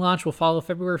European launch will follow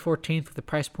February 14th with a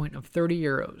price point of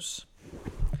 €30.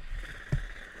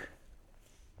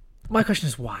 My question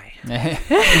is why?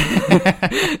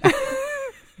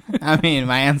 I mean,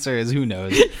 my answer is who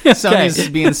knows. Okay. Sony's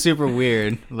being super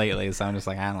weird lately, so I'm just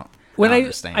like, I don't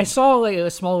understand. I saw like a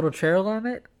small little trailer on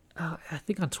it. I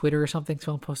think on Twitter or something,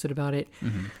 someone posted about it.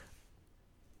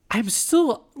 I'm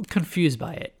still confused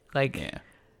by it. Like,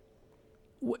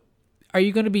 are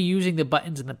you going to be using the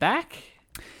buttons in the back?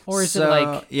 Or is it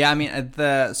like... Yeah, I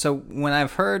mean, so when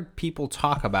I've heard people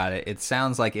talk about it, it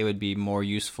sounds like it would be more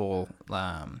useful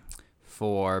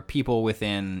for people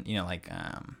within,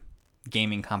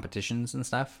 gaming competitions and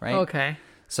stuff, right? Okay.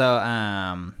 So,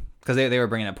 because they were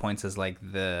bringing up points as like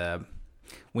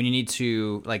when you need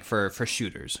to, like for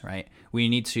shooters, right? When you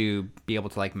need to be able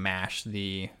to like mash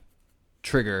the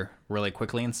trigger really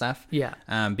quickly and stuff. Yeah.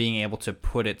 Being able to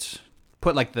put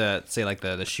like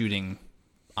the shooting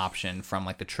option from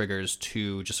like the triggers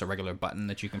to just a regular button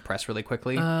that you can press really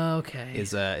quickly. Okay.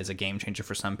 Is a game changer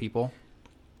for some people.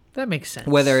 That makes sense.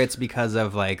 Whether it's because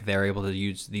of like they're able to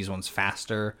use these ones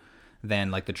faster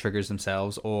than like the triggers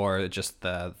themselves, or just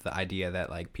the idea that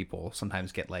like people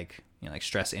sometimes get like like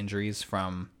stress injuries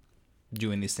from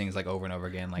doing these things like over and over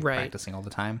again, like practicing all the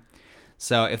time.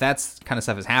 So if that's kind of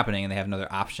stuff is happening and they have another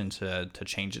option to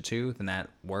change it to, then that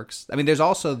works. I mean, there's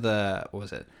also what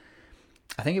was it?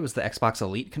 I think it was the Xbox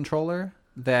Elite controller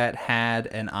that had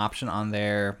an option on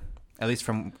there, at least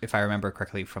from, if I remember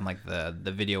correctly, from like the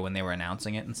video when they were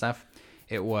announcing it and stuff.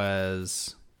 It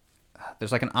was,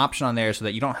 there's like an option on there so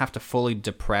that you don't have to fully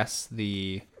depress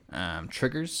the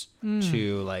triggers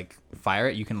to like fire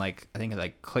it. You can like, I think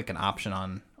like click an option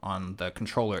on the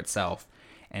controller itself,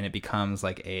 and it becomes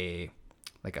like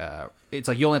it's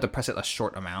like you only have to press it a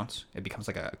short amount. It becomes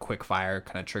like a quick fire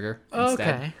kind of trigger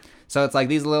instead. Okay. So it's like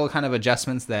these little kind of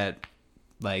adjustments that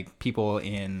like people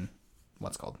in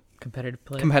what's called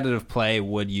competitive play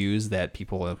would use that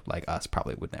people like us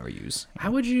probably would never use.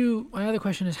 My other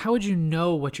question is, how would you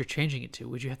know what you're changing it to?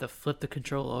 Would you have to flip the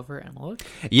control over and look?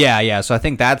 Yeah. So I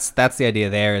think that's the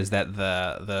idea there, is that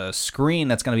the screen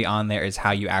that's going to be on there is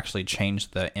how you actually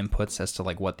change the inputs as to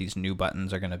like what these new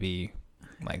buttons are going to be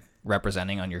like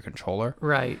representing on your controller.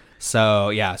 Right. So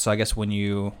yeah, so I guess when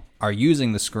you are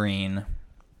using the screen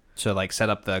to like set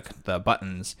up the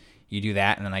buttons, you do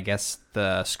that, and then I guess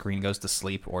the screen goes to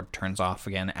sleep or turns off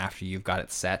again after you've got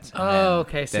it set.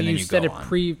 Okay. So you set it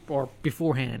pre or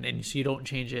beforehand, and so you don't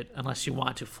change it unless you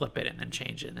want to flip it and then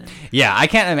change it. Yeah, I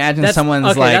can't imagine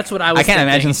someone's like. That's what I was can't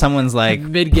imagine someone's like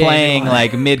playing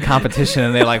like mid competition,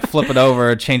 and they like flip it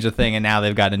over, change the thing, and now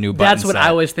they've got a new button. That's what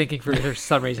I was thinking for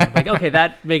some reason. I'm like, okay,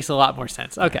 that makes a lot more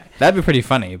sense. Okay, that'd be pretty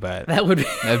funny, but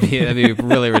that'd be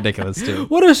really ridiculous too.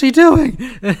 What is he doing?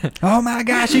 Oh my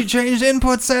gosh, he changed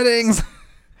input settings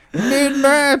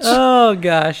mid-match. Oh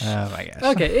gosh. Oh my gosh.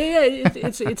 Okay, yeah,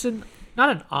 it's not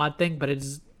an odd thing, but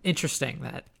it's interesting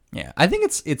that. Yeah, I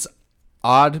think it's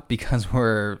odd because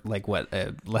we're like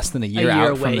less than a year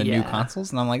out from the new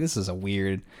consoles, and I'm like, this is a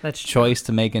weird choice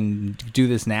to make and do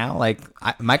this now. Like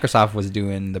Microsoft was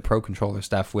doing the Pro controller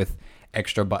stuff with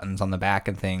extra buttons on the back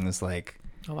and things like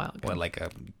a while ago. like a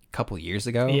couple years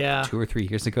ago, 2 or 3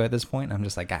 years ago at this point. I'm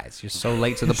just like, guys, you're so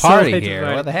late to the party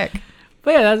here. What the heck?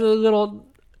 But yeah, that's not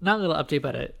a little update,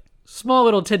 but a small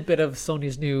little tidbit of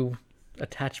Sony's new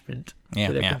attachment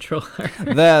to their controller.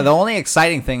 The only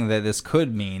exciting thing that this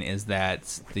could mean is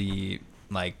that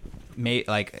I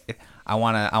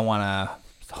wanna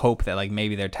hope that like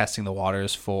maybe they're testing the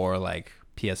waters for like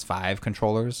PS5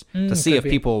 controllers to see if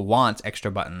people want extra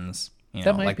buttons,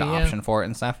 like the option for it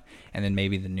and stuff, and then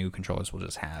maybe the new controllers will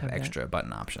just have extra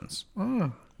button options.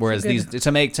 Whereas these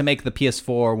to make the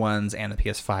PS4 ones and the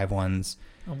PS5 ones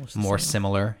almost more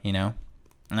similar, and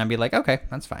I'd be like, okay,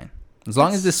 that's fine. As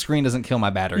long as this screen doesn't kill my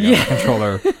battery on the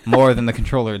controller more than the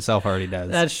controller itself already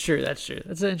does. That's true. That's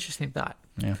an interesting thought.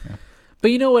 Yeah. But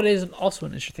you know what is also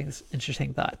an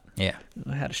interesting thought? Yeah.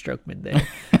 I had a stroke mid there.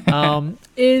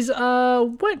 Is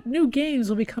what new games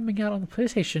will be coming out on the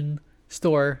PlayStation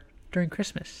Store during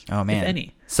Christmas? Oh man. If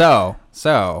any. So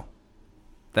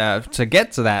to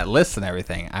get to that list and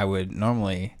everything, I would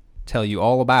normally tell you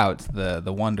all about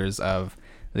the wonders of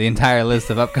the entire list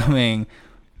of upcoming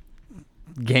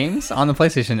games on the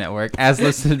PlayStation Network, as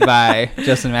listed by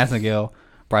Justin Massengill,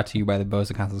 brought to you by the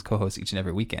Boza Consoles co-host each and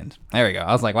every weekend. There we go.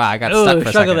 I was like, wow, I got stuck for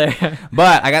a second. There.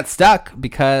 But I got stuck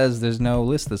because there's no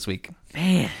list this week.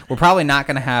 Man. We're probably not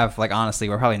going to have, honestly,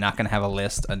 a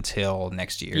list until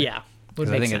next year. Yeah.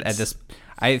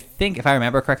 I think if I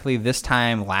remember correctly, this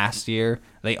time last year,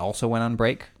 they also went on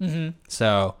break. Mm-hmm.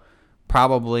 So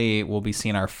probably we'll be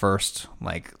seeing our first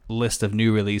list of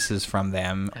new releases from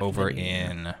them over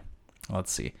in,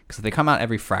 let's see, because they come out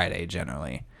every Friday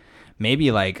generally.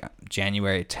 Maybe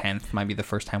January 10th might be the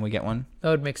first time we get one. That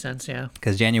would make sense, yeah.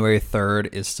 Because January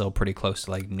 3rd is still pretty close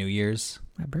to New Year's.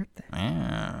 My birthday.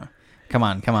 Yeah. Come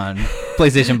on.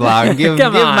 PlayStation Blog. Give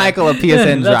Michael a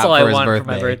PSN drop for his birthday. For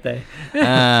my birthday.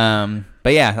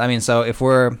 But yeah, so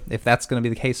if that's going to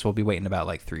be the case, we'll be waiting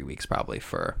about 3 weeks probably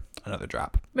for another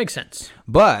drop. Makes sense.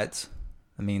 But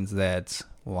it means that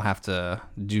we'll have to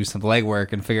do some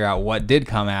legwork and figure out what did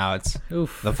come out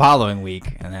the following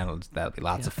week, and that'll be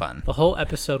lots of fun. The whole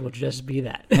episode will just be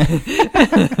that.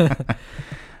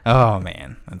 Oh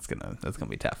man, that's gonna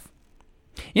be tough.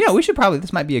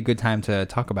 This might be a good time to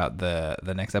talk about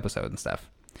the next episode and stuff.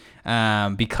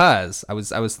 Because I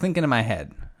was thinking in my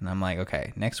head, and I'm like,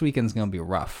 okay, next weekend's gonna be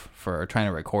rough for trying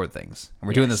to record things. And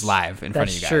we're doing this live in front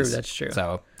of you guys. That's true.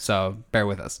 So bear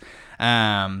with us.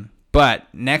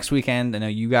 But next weekend, I know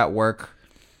you got work.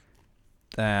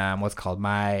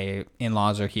 My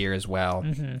in-laws are here as well.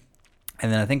 Mm-hmm. And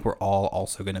then I think we're all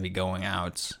also going to be going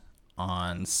out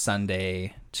on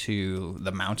Sunday to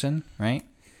the mountain, right?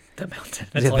 The mountain.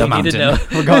 That's all you need to know.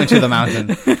 We're going to the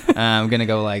mountain. I'm going to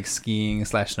go skiing /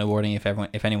 snowboarding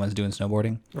if anyone's doing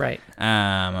snowboarding. Right.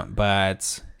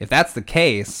 But if that's the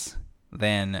case,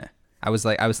 then I was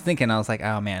thinking,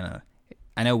 oh man,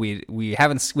 I know we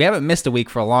haven't missed a week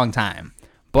for a long time,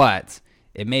 but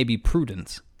it may be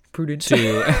prudent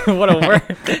to what a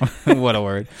word. What a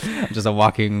word. I'm just a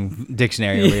walking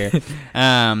dictionary over here.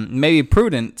 Maybe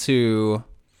prudent to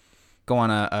go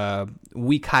on a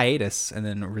week hiatus and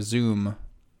then resume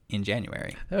in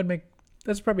January.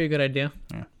 That's probably a good idea.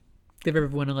 Yeah. Give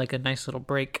everyone a nice little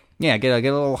break. Yeah, get a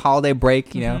little holiday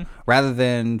break, rather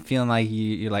than feeling like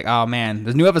you're like, oh man,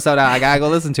 there's a new episode out, I gotta go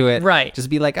listen to it. Right. Just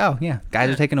be like, oh yeah, guys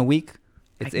are taking a week.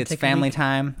 It's family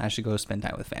time. I should go spend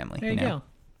time with family. There you go.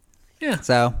 Yeah.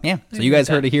 So yeah. So you guys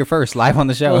heard it here first, live on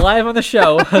the show. Well, live on the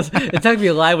show. It's not gonna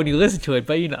be live when you listen to it,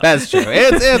 but That's true.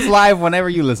 It's live whenever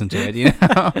you listen to it,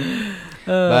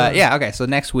 But yeah, okay. So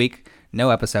next week, no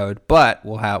episode, but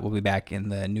we'll be back in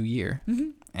the new year. Mm-hmm.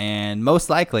 And most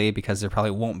likely, because there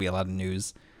probably won't be a lot of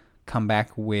news, come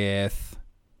back with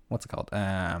what's it called?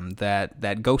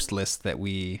 That ghost list that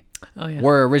we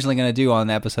were originally going to do on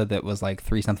the episode that was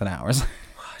 3-something hours.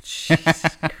 Oh,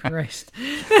 Jesus Christ.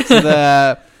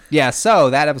 So Yeah, so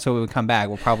that episode when we come back,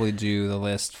 we'll probably do the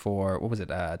list for, what was it,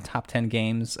 top 10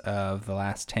 games of the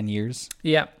last 10 years.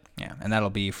 Yeah. Yeah, and that'll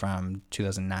be from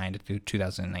 2009 to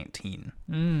 2019.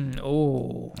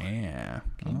 Oh. Yeah.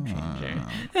 Game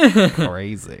changer.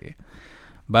 Crazy.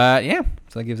 But yeah,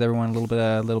 so that gives everyone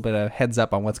a little bit of heads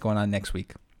up on what's going on next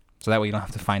week. So that way you don't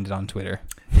have to find it on Twitter.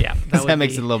 Yeah. That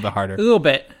makes it a little bit harder. A little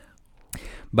bit.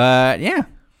 But yeah.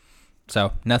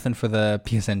 So nothing for the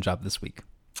PSN drop this week.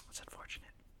 That's unfortunate.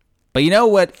 But you know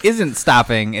what isn't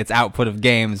stopping its output of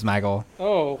games, Michael?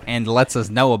 Oh. And lets us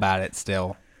know about it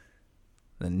still.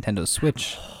 The Nintendo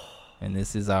Switch. And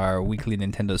this is our weekly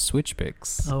Nintendo Switch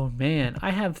picks. Oh man,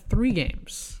 I have 3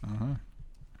 games.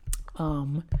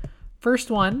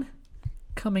 First one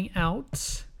coming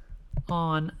out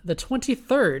on the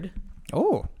 23rd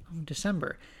of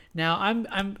December. Now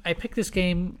I picked this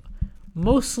game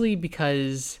mostly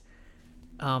because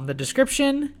the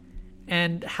description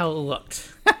and how it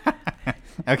looked.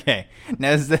 Okay.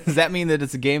 Now does that mean that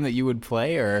it's a game that you would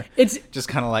play, or It's just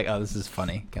kind of like, oh, this is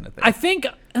funny kind of thing? I think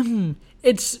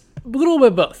it's a little bit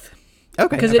of both.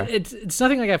 Okay. Because it's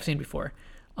nothing like I've seen before.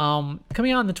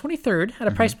 Coming out on the 23rd at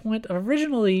a price point of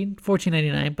originally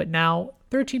 $14.99, but now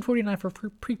 $13.49 for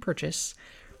pre-purchase.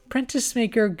 Princess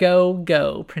Maker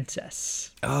Go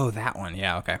Princess. Oh, that one.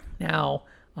 Yeah, okay. Now,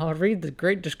 I'll read the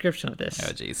great description of this.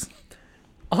 Oh, jeez.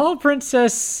 All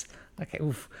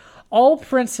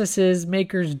princesses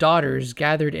makers' daughters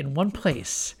gathered in one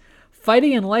place,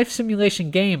 fighting in life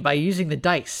simulation game by using the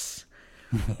dice.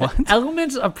 What?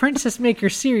 Elements of Princess Maker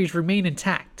series remain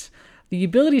intact. The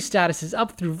ability status is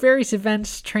up through various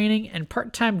events, training, and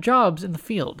part-time jobs in the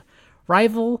field.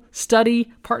 Rival,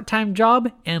 study, part-time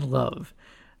job, and love.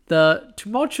 The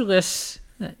tumultuous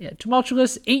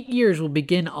 8 years will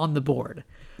begin on the board.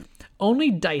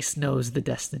 Only dice knows the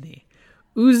destiny.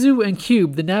 Uzu and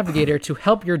Cube, the navigator, to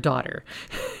help your daughter.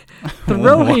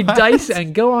 Throw a dice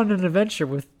and go on an adventure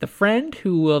with the friend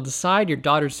who will decide your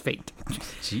daughter's fate.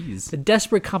 Jeez. The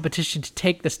desperate competition to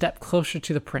take the step closer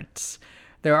to the prince.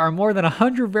 There are more than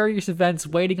 100 various events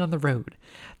waiting on the road.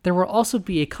 There will also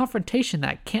be a confrontation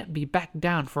that can't be backed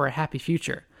down for a happy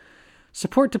future.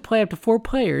 Support to play up to 4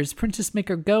 players. Princess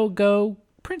Maker Go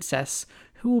Princess.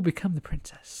 Who will become the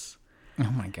princess?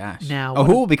 Oh my gosh. Now,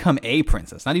 who will become a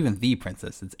princess? Not even the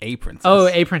princess. It's a princess. Oh,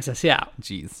 a princess. Yeah.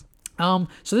 Jeez.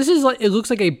 So this is it looks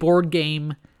like a board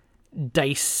game,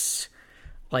 dice,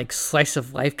 like slice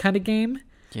of life kind of game.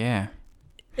 Yeah.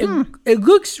 It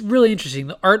looks really interesting.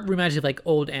 The art reminds me of like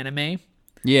old anime.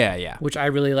 Yeah. Which I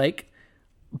really like,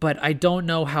 but I don't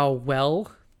know how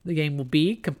well the game will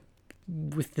be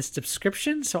with this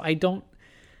description. So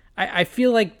I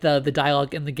feel like the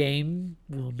dialogue in the game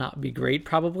will not be great.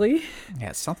 Probably.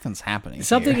 Yeah, something's happening.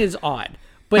 Something here. is odd,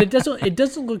 but it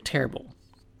doesn't look terrible.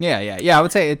 Yeah. I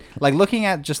would say, like, looking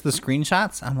at just the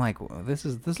screenshots, I'm like, well, this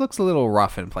looks a little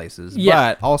rough in places.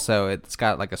 Yeah. But also, it's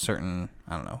got like a certain,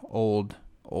 I don't know, old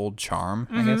charm,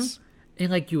 I guess.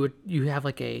 And like you have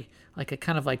like a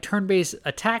kind of like turn-based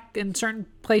attack in certain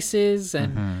places,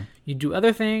 and you do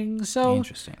other things. So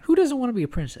Interesting. Who doesn't want to be a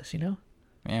princess? You know.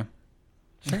 Yeah.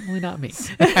 Certainly not me.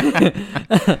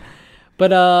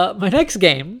 But my next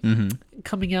game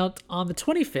coming out on the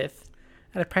 25th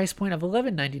at a price point of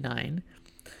 $11.99.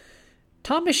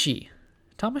 Tamashi.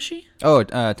 Oh,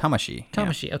 Tamashi.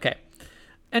 Tamashi. Yeah. Okay.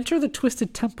 Enter the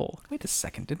Twisted Temple. Wait a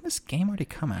second. Didn't this game already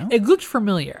come out? It looked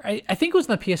familiar. I think it was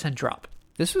in the PSN drop.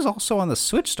 This was also on the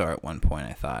Switch Store at one point,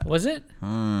 I thought. Was it?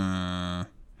 I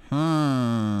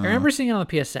I remember seeing it on the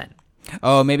PSN.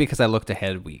 Oh, maybe because I looked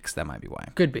ahead weeks. That might be why.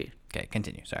 Could be. Okay,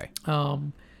 continue. Sorry.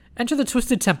 Enter the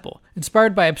Twisted Temple.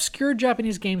 Inspired by obscure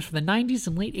Japanese games from the 90s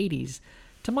and late 80s,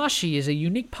 Tamashi is a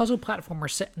unique puzzle platformer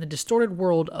set in the distorted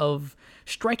world of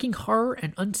striking horror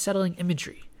and unsettling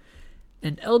imagery.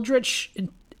 An eldritch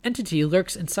entity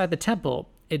lurks inside the temple,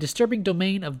 a disturbing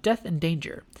domain of death and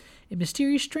danger. A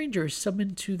mysterious stranger is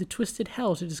summoned to the Twisted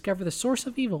Hell to discover the source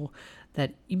of evil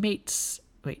that emanates.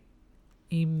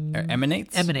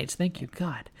 Thank you,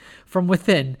 God. From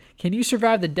within, can you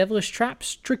survive the devilish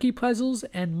traps, tricky puzzles,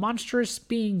 and monstrous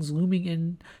beings looming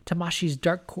in Tamashi's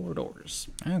dark corridors?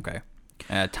 Okay.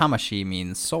 Tamashi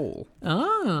means soul.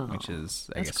 Oh. Which is,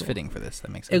 I guess, cool. fitting for this.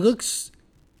 That makes sense. It looks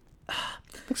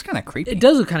kind of creepy. It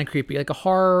does look kind of creepy, like a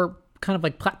horror, kind of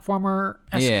like platformer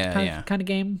kind of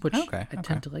game, which I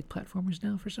tend to like platformers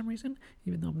now for some reason,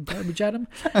 even though I'm garbage at them.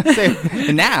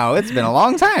 Now, it's been a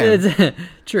long time. It's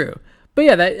true. But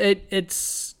yeah,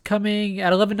 it's coming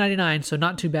at $11.99, so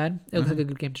not too bad. It looks like a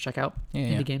good game to check out.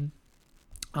 Indie game.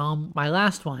 My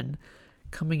last one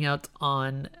coming out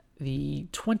on the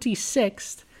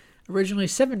 26th, originally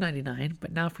 $7.99,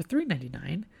 but now for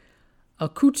 $3.99.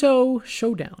 Akuto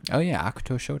Showdown. Oh yeah,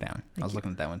 Akuto Showdown. I was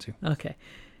looking at that one too. Okay.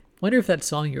 Wonder if that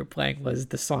song you were playing was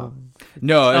the song.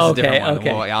 No, it's a different one.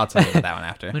 Okay. Well, I'll tell you about that one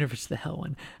after. Wonder if it's the hell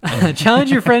one.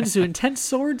 Challenge your friends to intense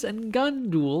swords and gun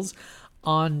duels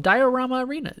on diorama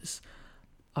arenas.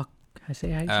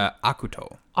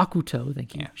 Akuto. Akuto,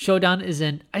 thank you. Yeah. Showdown is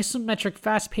an isometric,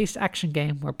 fast-paced action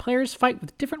game where players fight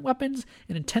with different weapons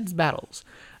in intense battles.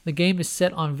 The game is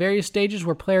set on various stages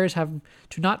where players have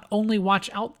to not only watch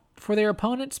out for their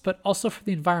opponents, but also for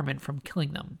the environment from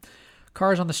killing them.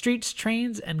 Cars on the streets,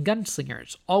 trains, and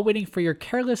gunslingers, all waiting for your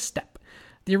careless step.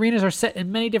 The arenas are set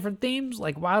in many different themes,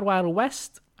 like Wild Wild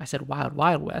West. I said Wild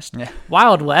Wild West. Yeah.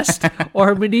 Wild West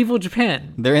or medieval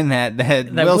Japan. They're in that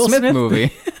Will Smith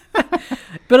movie.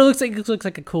 But it looks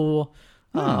like a cool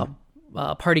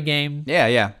party game.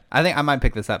 Yeah. I think I might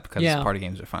pick this up because party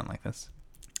games are fun like this.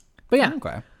 But yeah,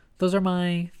 okay. Those are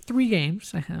my 3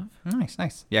 games I have.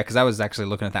 Nice. Yeah, because I was actually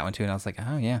looking at that one too, and I was like,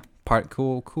 oh yeah,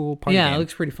 cool party game. Yeah, it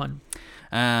looks pretty fun.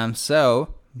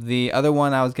 So the other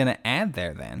one I was gonna add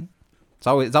there then.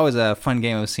 It's always a fun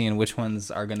game of seeing which ones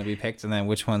are going to be picked and then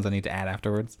which ones I need to add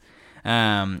afterwards.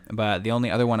 But the only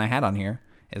other one I had on here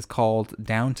is called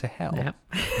Down to Hell,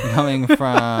 coming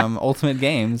from Ultimate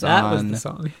Games that on was the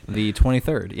song. The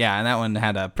 23rd. Yeah, and that one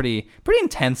had a pretty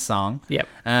intense song. Yep.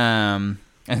 And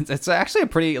it's actually a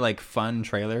pretty like fun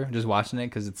trailer just watching it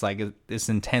because it's like this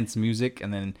intense music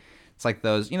and then it's like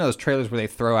those trailers where they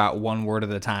throw out one word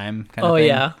at a time kind of thing.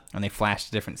 Yeah. And they flash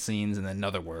to different scenes and then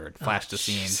another word, flash to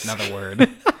scenes, another word.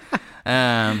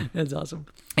 That's awesome.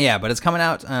 Yeah, but it's coming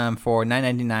out for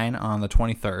 $9.99 on the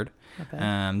 23rd.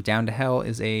 Down to Hell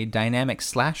is a dynamic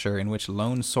slasher in which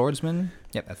lone swordsman.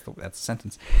 Yep, that's the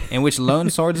sentence. In which lone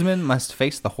swordsman must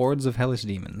face the hordes of hellish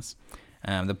demons.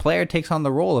 The player takes on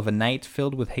the role of a knight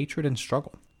filled with hatred and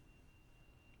struggle.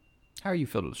 How are you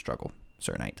filled with struggle,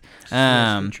 Sir Knight?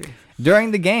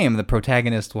 During the game, the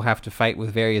protagonist will have to fight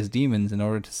with various demons in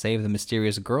order to save the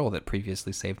mysterious girl that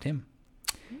previously saved him.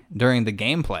 During the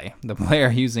gameplay, the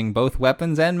player using both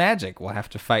weapons and magic will have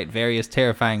to fight various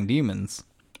terrifying demons.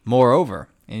 Moreover,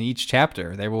 in each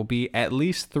chapter, there will be at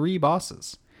least 3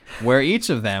 bosses, where each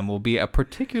of them will be a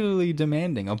particularly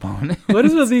demanding opponent. What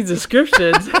is with these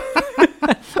descriptions?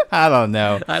 I don't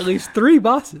know. At least 3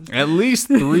 bosses. At least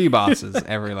 3 bosses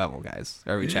every level, guys.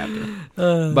 Every chapter.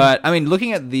 But I mean,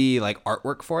 looking at the like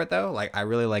artwork for it though, like I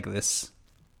really like this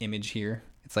image here.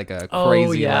 It's like a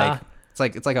crazy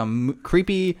it's like a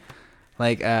creepy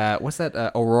like what's that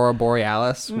Aurora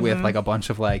Borealis with like a bunch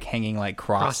of like hanging like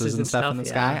crosses and stuff in the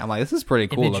sky. I'm like, this is pretty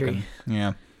cool looking.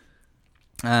 Yeah.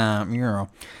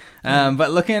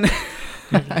 But looking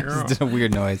I just did a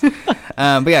weird noise.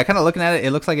 But yeah, kind of looking at it,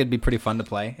 it looks like it'd be pretty fun to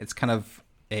play. It's kind of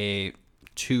a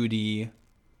 2D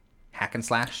hack and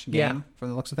slash game from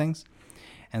the looks of things.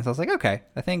 And so I was like, okay,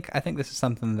 I think this is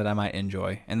something that I might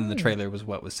enjoy. And then the trailer was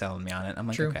what was selling me on it. I'm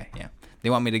like, okay, yeah. They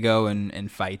want me to go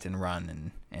and fight and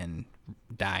run and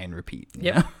die and repeat.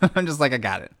 Yeah. I'm just like, I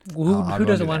got it. Who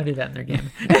doesn't want to do that in their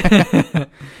game?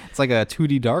 It's like a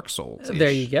 2D Dark Souls.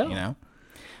 There you go. You know?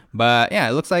 But yeah,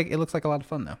 it looks like a lot of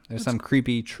fun though. There's some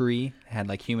creepy tree that had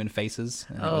like human faces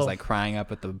and it was like crying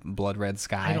up at the blood red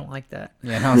sky. I don't like that.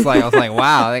 Yeah, and I was like,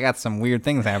 wow, they got some weird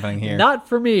things happening here. Not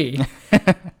for me.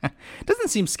 It doesn't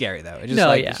seem scary though. It's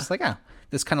just like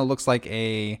this kind of looks like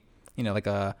a like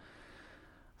a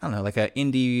like a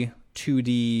indie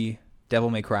 2D Devil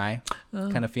May Cry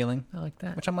kind of feeling. I like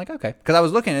that. Which I'm like, okay. Because I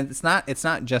was looking at it's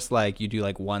not just like you do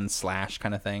like one slash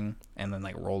kind of thing and then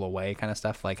like roll away kind of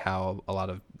stuff like how a lot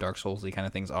of Dark Souls-y kind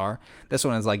of things are. This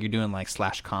one is like you're doing like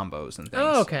slash combos and things.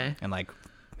 Oh, okay. And like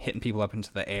hitting people up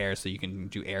into the air so you can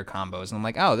do air combos. And I'm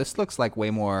like, oh, this looks like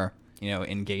way more,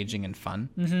 engaging and fun.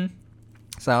 Mm-hmm.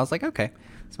 So I was like, okay,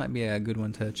 this might be a good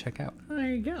one to check out.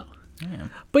 There you go. Yeah.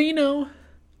 But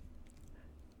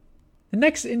the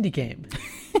next indie game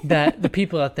that the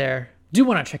people out there do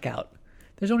want to check out,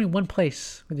 there's only one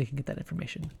place where they can get that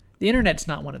information. The internet's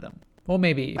not one of them. Well,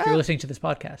 maybe if you're listening to this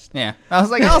podcast. Yeah. I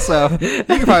was like, also, you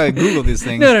can probably Google these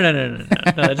things. No.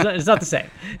 It's not the same.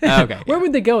 Okay. Where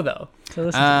would they go, though, to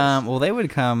listen to this? Well, they would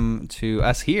come to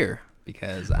us here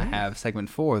because I have segment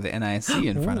 4, the NIC,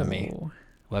 in front of me.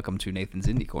 Welcome to Nathan's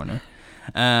Indie Corner.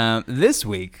 This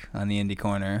week on the Indie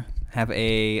Corner, have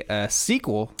a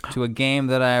sequel to a game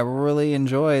that I really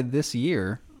enjoyed this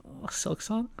year. Silk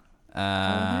Song?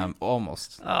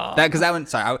 Almost. Oh. Because that one,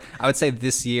 sorry, I would say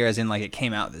this year as in like it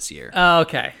came out this year. Oh,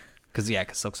 okay. Because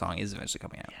Silk Song is eventually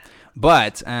coming out. Yeah.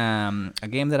 But a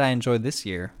game that I enjoyed this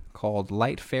year called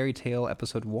Light Fairy Tale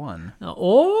Episode 1.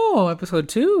 Oh, Episode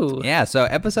 2. Yeah, so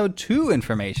Episode 2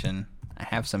 information. I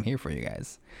have some here for you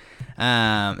guys.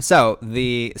 So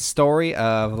the story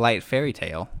of Light Fairy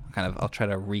Tale I'll try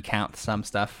to recount some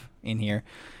stuff in here.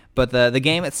 But the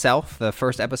game itself, the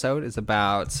first episode is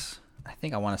about, I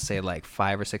think I want to say like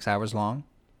 5 or 6 hours long.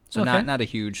 So not a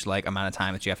huge like amount of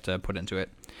time that you have to put into it.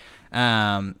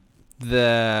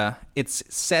 It's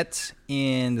set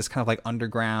in this kind of like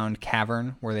underground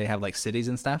cavern where they have like cities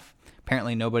and stuff.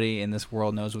 Apparently nobody in this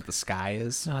world knows what the sky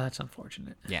is. Oh, that's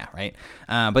unfortunate. Yeah, right.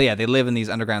 But yeah, they live in these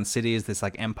underground cities. This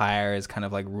like empire is kind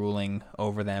of like ruling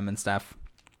over them and stuff.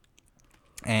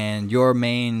 And your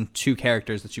main 2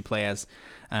 characters that you play as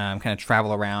kind of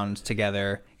travel around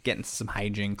together, get into some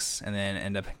hijinks, and then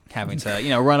end up having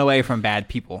to, run away from bad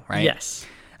people, right? Yes.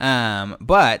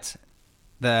 But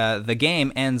the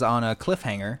game ends on a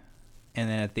cliffhanger, and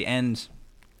then at the end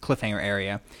cliffhanger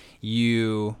area,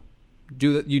 you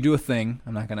do a thing.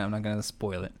 I'm not gonna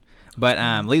spoil it,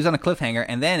 but leaves on a cliffhanger,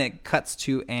 and then it cuts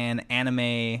to an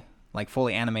anime, like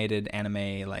fully animated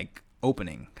anime, like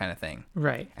opening kind of thing.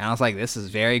 Right. And I was like, this is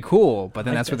very cool, but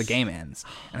then that's where the game ends.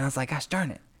 And I was like, gosh darn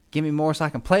it, give me more so I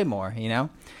can play more,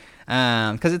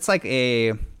 because it's like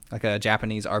a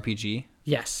Japanese RPG.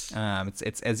 Yes.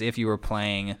 It's as if you were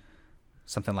playing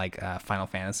something like Final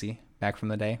Fantasy back from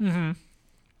the day.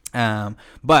 Mm-hmm.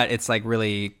 But it's like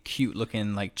really cute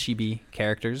looking like chibi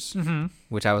characters,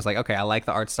 which I was like, okay, I like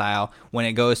the art style. When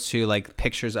it goes to like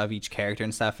pictures of each character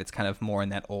and stuff, it's kind of more in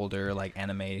that older like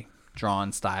anime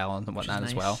drawn style and whatnot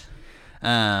as well.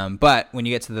 But when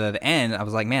you get to the end, I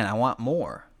was like, man, I want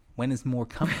more. When is more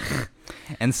coming?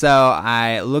 And so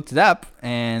I looked it up,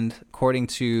 and according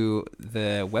to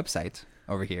the website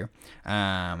over here,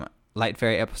 Light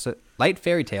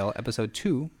Fairy Tale episode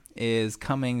 2 is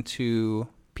coming to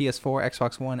PS4,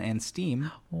 Xbox One, and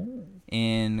Steam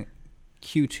in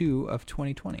Q2 of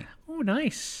 2020. Oh,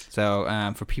 nice.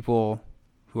 So for people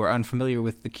who are unfamiliar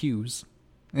with the Qs,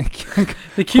 the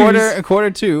Qs. quarter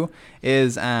 2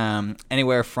 is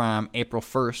anywhere from April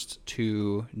 1st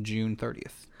to June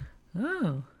 30th.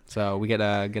 Oh. So we get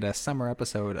a summer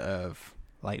episode of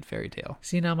Light Fairy Tale.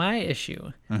 See, now my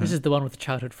issue, this is the one with the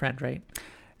childhood friend, right?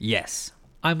 Yes.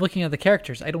 I'm looking at the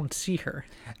characters. I don't see her.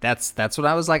 That's what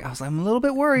I was like. I'm a little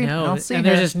bit worried. No, I don't see and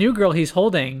her. there's this new girl he's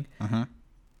holding,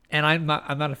 and I'm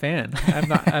not a fan. I'm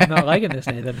not liking this,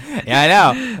 Nathan. Yeah, I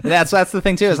know. That's the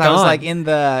thing too. Is I was like in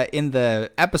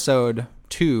the episode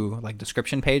 2 like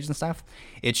description page and stuff.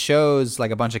 It shows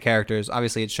like a bunch of characters.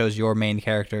 Obviously, it shows your main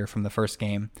character from the first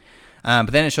game,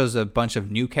 but then it shows a bunch of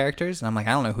new characters, and I'm like,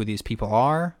 I don't know who these people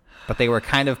are, but they were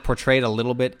kind of portrayed a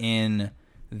little bit in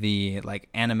the like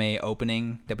anime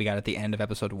opening that we got at the end of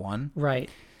episode 1. Right.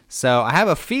 So I have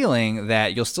a feeling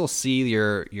that you'll still see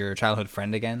your childhood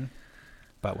friend again,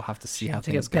 but we'll have to see how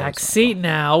things go. Take a back seat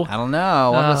now. I don't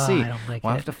know. We'll have to see. I don't like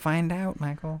we'll it. have to find out,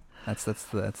 Michael. That's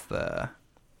the.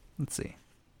 Let's see.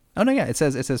 Oh no, yeah. It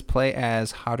says play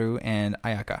as Haru and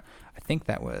Ayaka. I think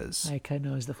that was. Ayaka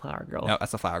knows the flower girl. No,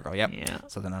 that's the flower girl. Yep. Yeah.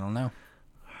 So then I don't know.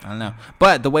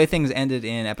 But the way things ended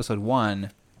in episode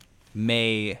 1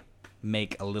 may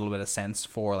make a little bit of sense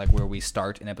for like where we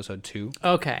start in episode 2.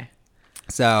 Okay.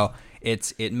 So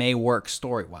it may work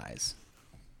story wise.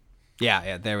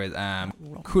 Yeah. There is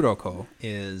Kuroko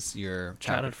is your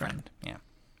childhood friend. Yeah,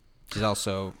 she's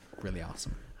also really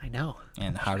awesome. I know.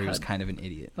 And Haru's kind of an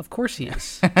idiot. Of course he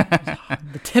is.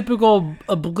 The typical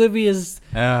oblivious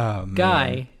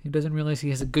guy who doesn't realize he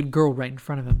has a good girl right in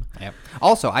front of him. Yep.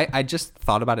 Also, I just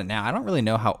thought about it now. I don't really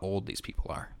know how old these people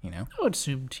are, I would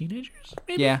assume teenagers,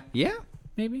 maybe. Yeah.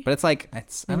 Maybe. But it's like, I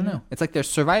don't know. It's like they're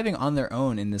surviving on their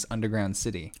own in this underground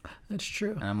city. That's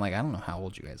true. And I'm like, I don't know how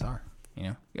old you guys are,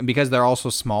 And because they're also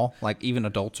small, like even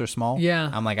adults are small. Yeah.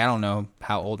 I'm like, I don't know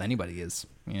how old anybody is,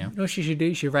 You know what you should do?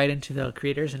 You should write into the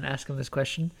creators and ask them this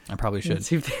question. I probably should.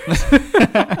 See if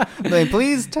like,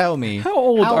 please tell me, how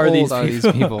old are these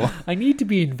people? I need to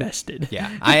be invested.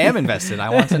 Yeah, I am invested. I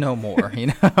want to know more,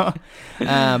 But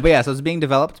yeah, so it's being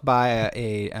developed by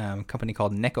a company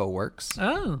called Neko Works.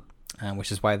 Oh.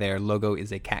 Which is why their logo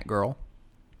is a cat girl.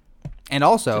 And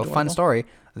also, fun story,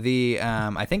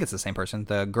 I think it's the same person.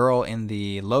 The girl in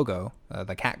the logo,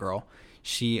 the cat girl,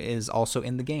 she is also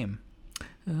in the game.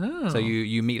 Oh. So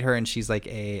you meet her and she's like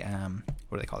a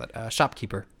what do they call it? A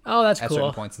shopkeeper. Oh, that's at cool.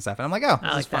 certain points and stuff. And I'm like, oh,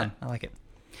 this is fun. That. I like it.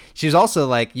 She's also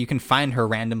like, you can find her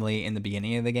randomly in the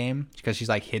beginning of the game because she's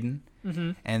like hidden.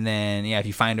 Mm-hmm. And then if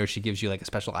you find her, she gives you like a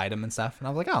special item and stuff. And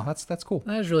I was like, oh, that's cool.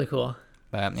 That is really cool.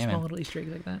 But yeah, small little Easter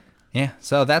eggs like that. Yeah,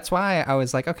 so that's why I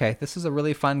was like, okay, this is a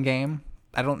really fun game.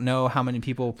 I don't know how many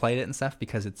people played it and stuff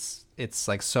because it's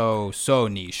like so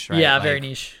niche, right? Yeah, like, very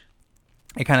niche.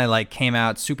 It kind of like came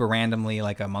out super randomly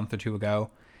like a month or two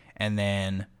ago, and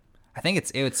then I think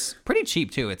it's pretty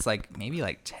cheap too. It's like maybe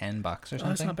like $10 or something.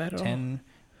 That's not bad at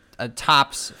all.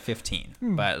 Tops 15,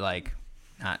 but like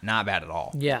not bad at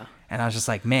all. Yeah. And I was just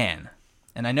like, man.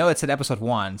 And I know it's at episode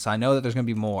 1, so I know that there's going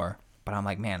to be more. But I'm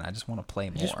like, man, I just want to play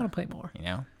more. I just want to play more. You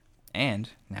know? And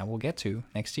now we'll get to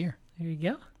next year. There you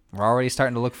go. We're already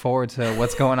starting to look forward to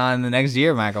what's going on in the next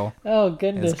year, Michael. Oh,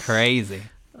 goodness. It's crazy.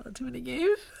 Too many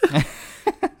games.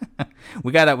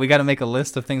 We gotta make a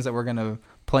list of things that we're gonna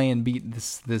play and beat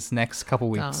this next couple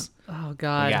weeks. Oh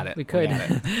God, we got it. We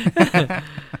could.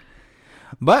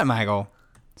 But Michael,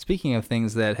 speaking of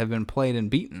things that have been played and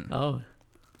beaten,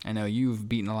 I know you've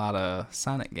beaten a lot of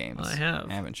Sonic games. I have,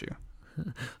 haven't you?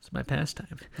 It's my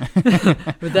pastime. Why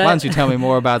don't you tell me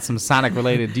more about some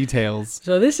Sonic-related details?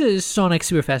 So this is Sonic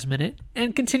Superfast Minute,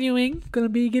 and continuing, going to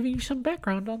be giving you some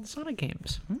background on the Sonic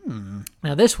games.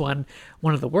 Now this one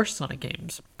of the worst Sonic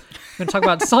games. I'm going to talk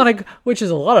about Sonic, which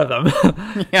is a lot of them.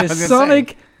 Is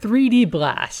Sonic 3D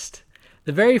Blast,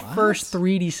 the very first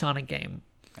 3D Sonic game.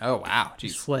 Oh wow,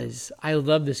 jeez. I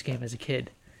loved this game as a kid,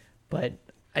 but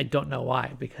I don't know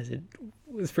why, because it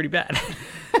was pretty bad.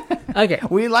 Okay.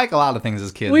 We like a lot of things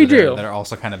as kids that are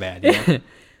also kind of bad. You know?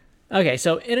 Okay,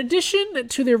 so in addition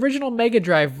to the original Mega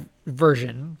Drive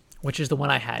version, which is the one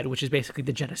I had, which is basically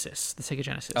the Genesis, the Sega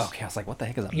Genesis. Okay, I was like, what the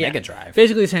heck is a Mega Drive?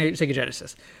 Basically the Sega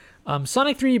Genesis.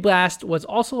 Sonic 3D Blast was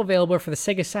also available for the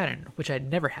Sega Saturn, which I'd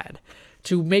never had,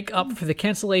 to make up for the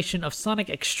cancellation of Sonic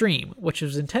Extreme, which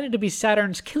was intended to be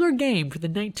Saturn's killer game for the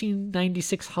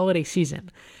 1996 holiday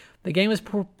season. The game was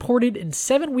ported in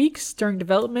 7 weeks during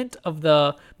development of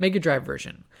the Mega Drive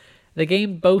version. The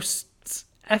game boasts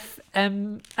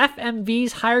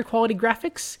FMV's higher quality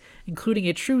graphics, including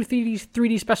a true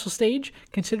 3D special stage,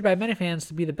 considered by many fans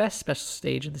to be the best special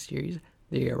stage in the series.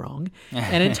 They're wrong.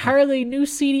 An entirely new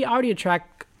CD audio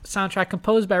soundtrack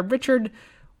composed by Richard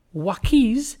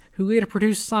Wakiz, who later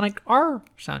produced Sonic R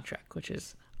soundtrack, which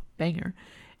is a banger.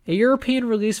 A European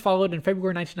release followed in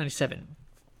February 1997.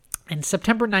 In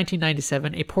September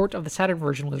 1997, a port of the Saturn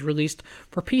version was released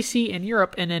for PC in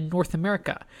Europe and in North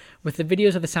America, with the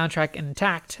videos of the soundtrack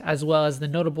intact, as well as the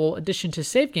notable addition to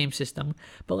save game system,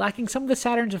 but lacking some of the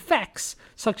Saturn's effects,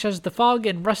 such as the fog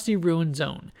and rusty ruin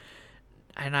zone.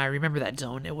 And I remember that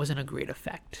zone. It wasn't a great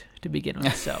effect to begin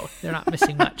with, so they're not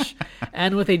missing much.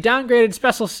 And with a downgraded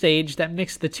special stage that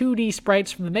mixed the 2D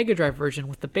sprites from the Mega Drive version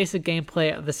with the basic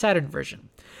gameplay of the Saturn version.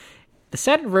 The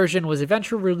Saturn version was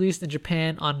eventually released in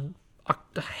Japan on, I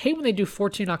hate when they do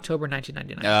 14 October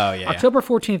 1999. Oh, yeah. October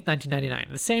 14th, 1999,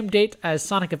 the same date as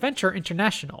Sonic Adventure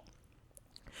International.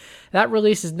 That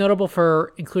release is notable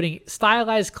for including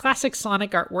stylized classic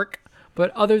Sonic artwork,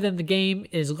 but other than the game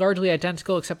is largely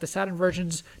identical except the Saturn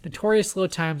version's notorious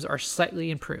load times are slightly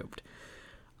improved.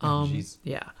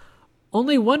 Yeah.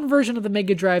 Only one version of the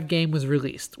Mega Drive game was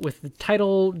released, with the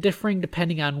title differing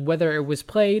depending on whether it was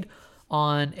played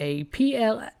on a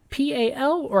PAL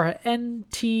or an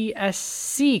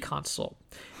NTSC console.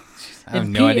 I have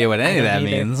no idea what any of that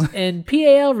means. In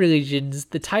PAL regions,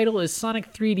 the title is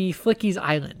Sonic 3D Flicky's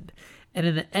Island. And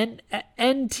in the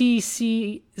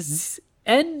NTSC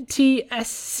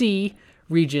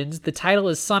regions, the title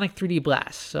is Sonic 3D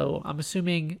Blast. So I'm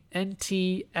assuming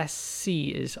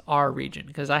NTSC is our region,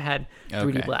 because I had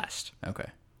 3D Blast. Okay.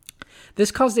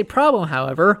 This caused a problem,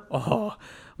 however,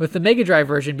 with the Mega Drive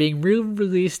version being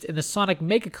re-released in the Sonic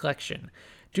Mega Collection.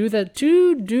 Due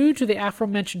to the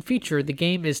aforementioned feature, the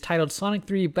game is titled Sonic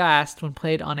 3D Blast when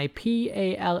played on a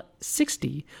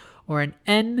PAL-60 or an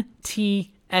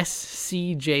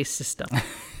NTSCJ system.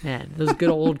 Man, those good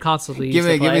old consoles we used to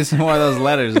play. Give me some more of those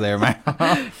letters there, man.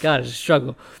 God, it's a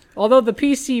struggle. Although the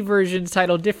PC version's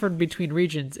title differed between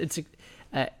regions, its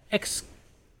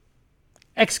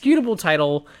executable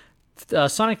title,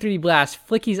 Sonic 3D Blast,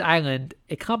 Flicky's Island,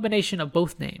 a combination of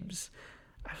both names.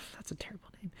 That's a terrible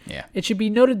name. Yeah. It should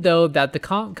be noted, though, that the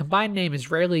combined name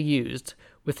is rarely used,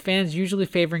 with fans usually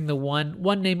favoring the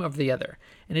one name over the other.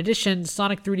 In addition,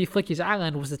 Sonic 3D Flicky's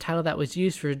Island was the title that was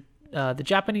used for the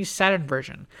Japanese Saturn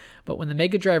version, but when the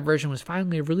Mega Drive version was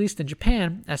finally released in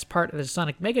Japan as part of the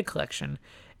Sonic Mega Collection,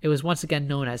 it was once again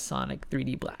known as Sonic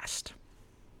 3D Blast.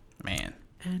 Man.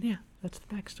 And yeah, that's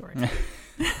the backstory.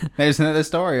 There's another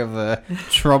story of the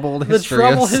troubled history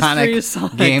of Sonic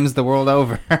games the world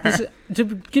over. To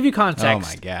give you context, oh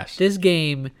my gosh, this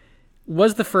game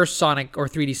was the first Sonic or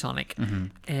 3D Sonic,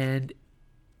 and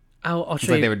I'll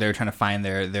show you. They were trying to find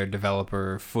their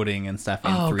developer footing and stuff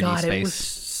in 3D God, space. It was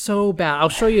so bad. I'll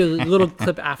show you a little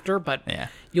clip after, but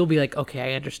you'll be like,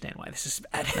 okay, I understand why this is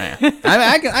bad.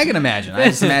 I can imagine. I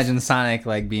just imagine Sonic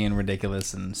like being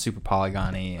ridiculous and super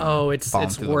polygony. And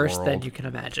it's worse than you can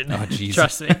imagine. Oh, jeez.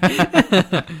 Trust me.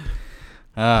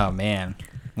 Oh man.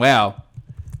 Well,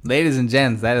 ladies and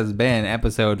gents, that has been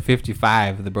episode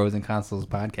 55 of the Bros and Consoles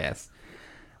podcast.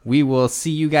 we will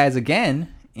see you guys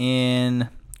again in a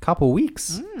couple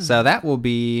weeks. So that will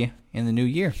be in the new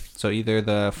year. So either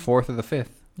the 4th or the 5th.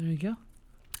 There you go.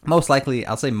 Most likely,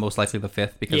 I'll say most likely the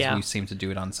 5th because we seem to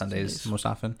do it on Sundays most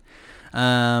often.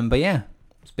 But yeah,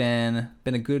 it's been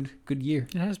a good year.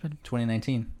 It has been.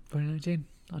 2019. 2019.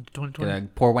 On to 2020. Gonna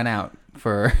pour one out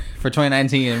for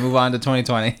 2019 and move on to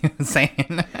 2020.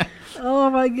 Saying. Oh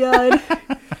my God.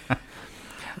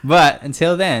 But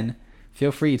until then,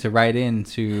 feel free to write in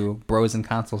to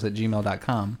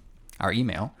brosandconsoles@gmail.com, our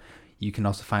email. You can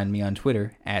also find me on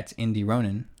Twitter at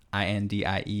IndieRonin,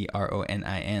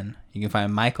 INDIERONIN. You can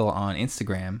find Michael on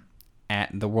Instagram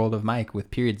at The World of Mike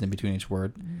with periods in between each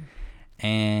word.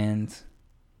 And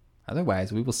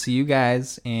otherwise, we will see you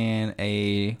guys in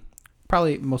a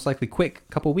probably most likely quick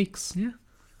couple weeks. Yeah.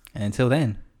 And until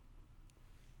then,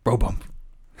 bro bump.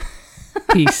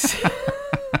 Peace.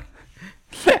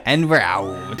 And we're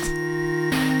out.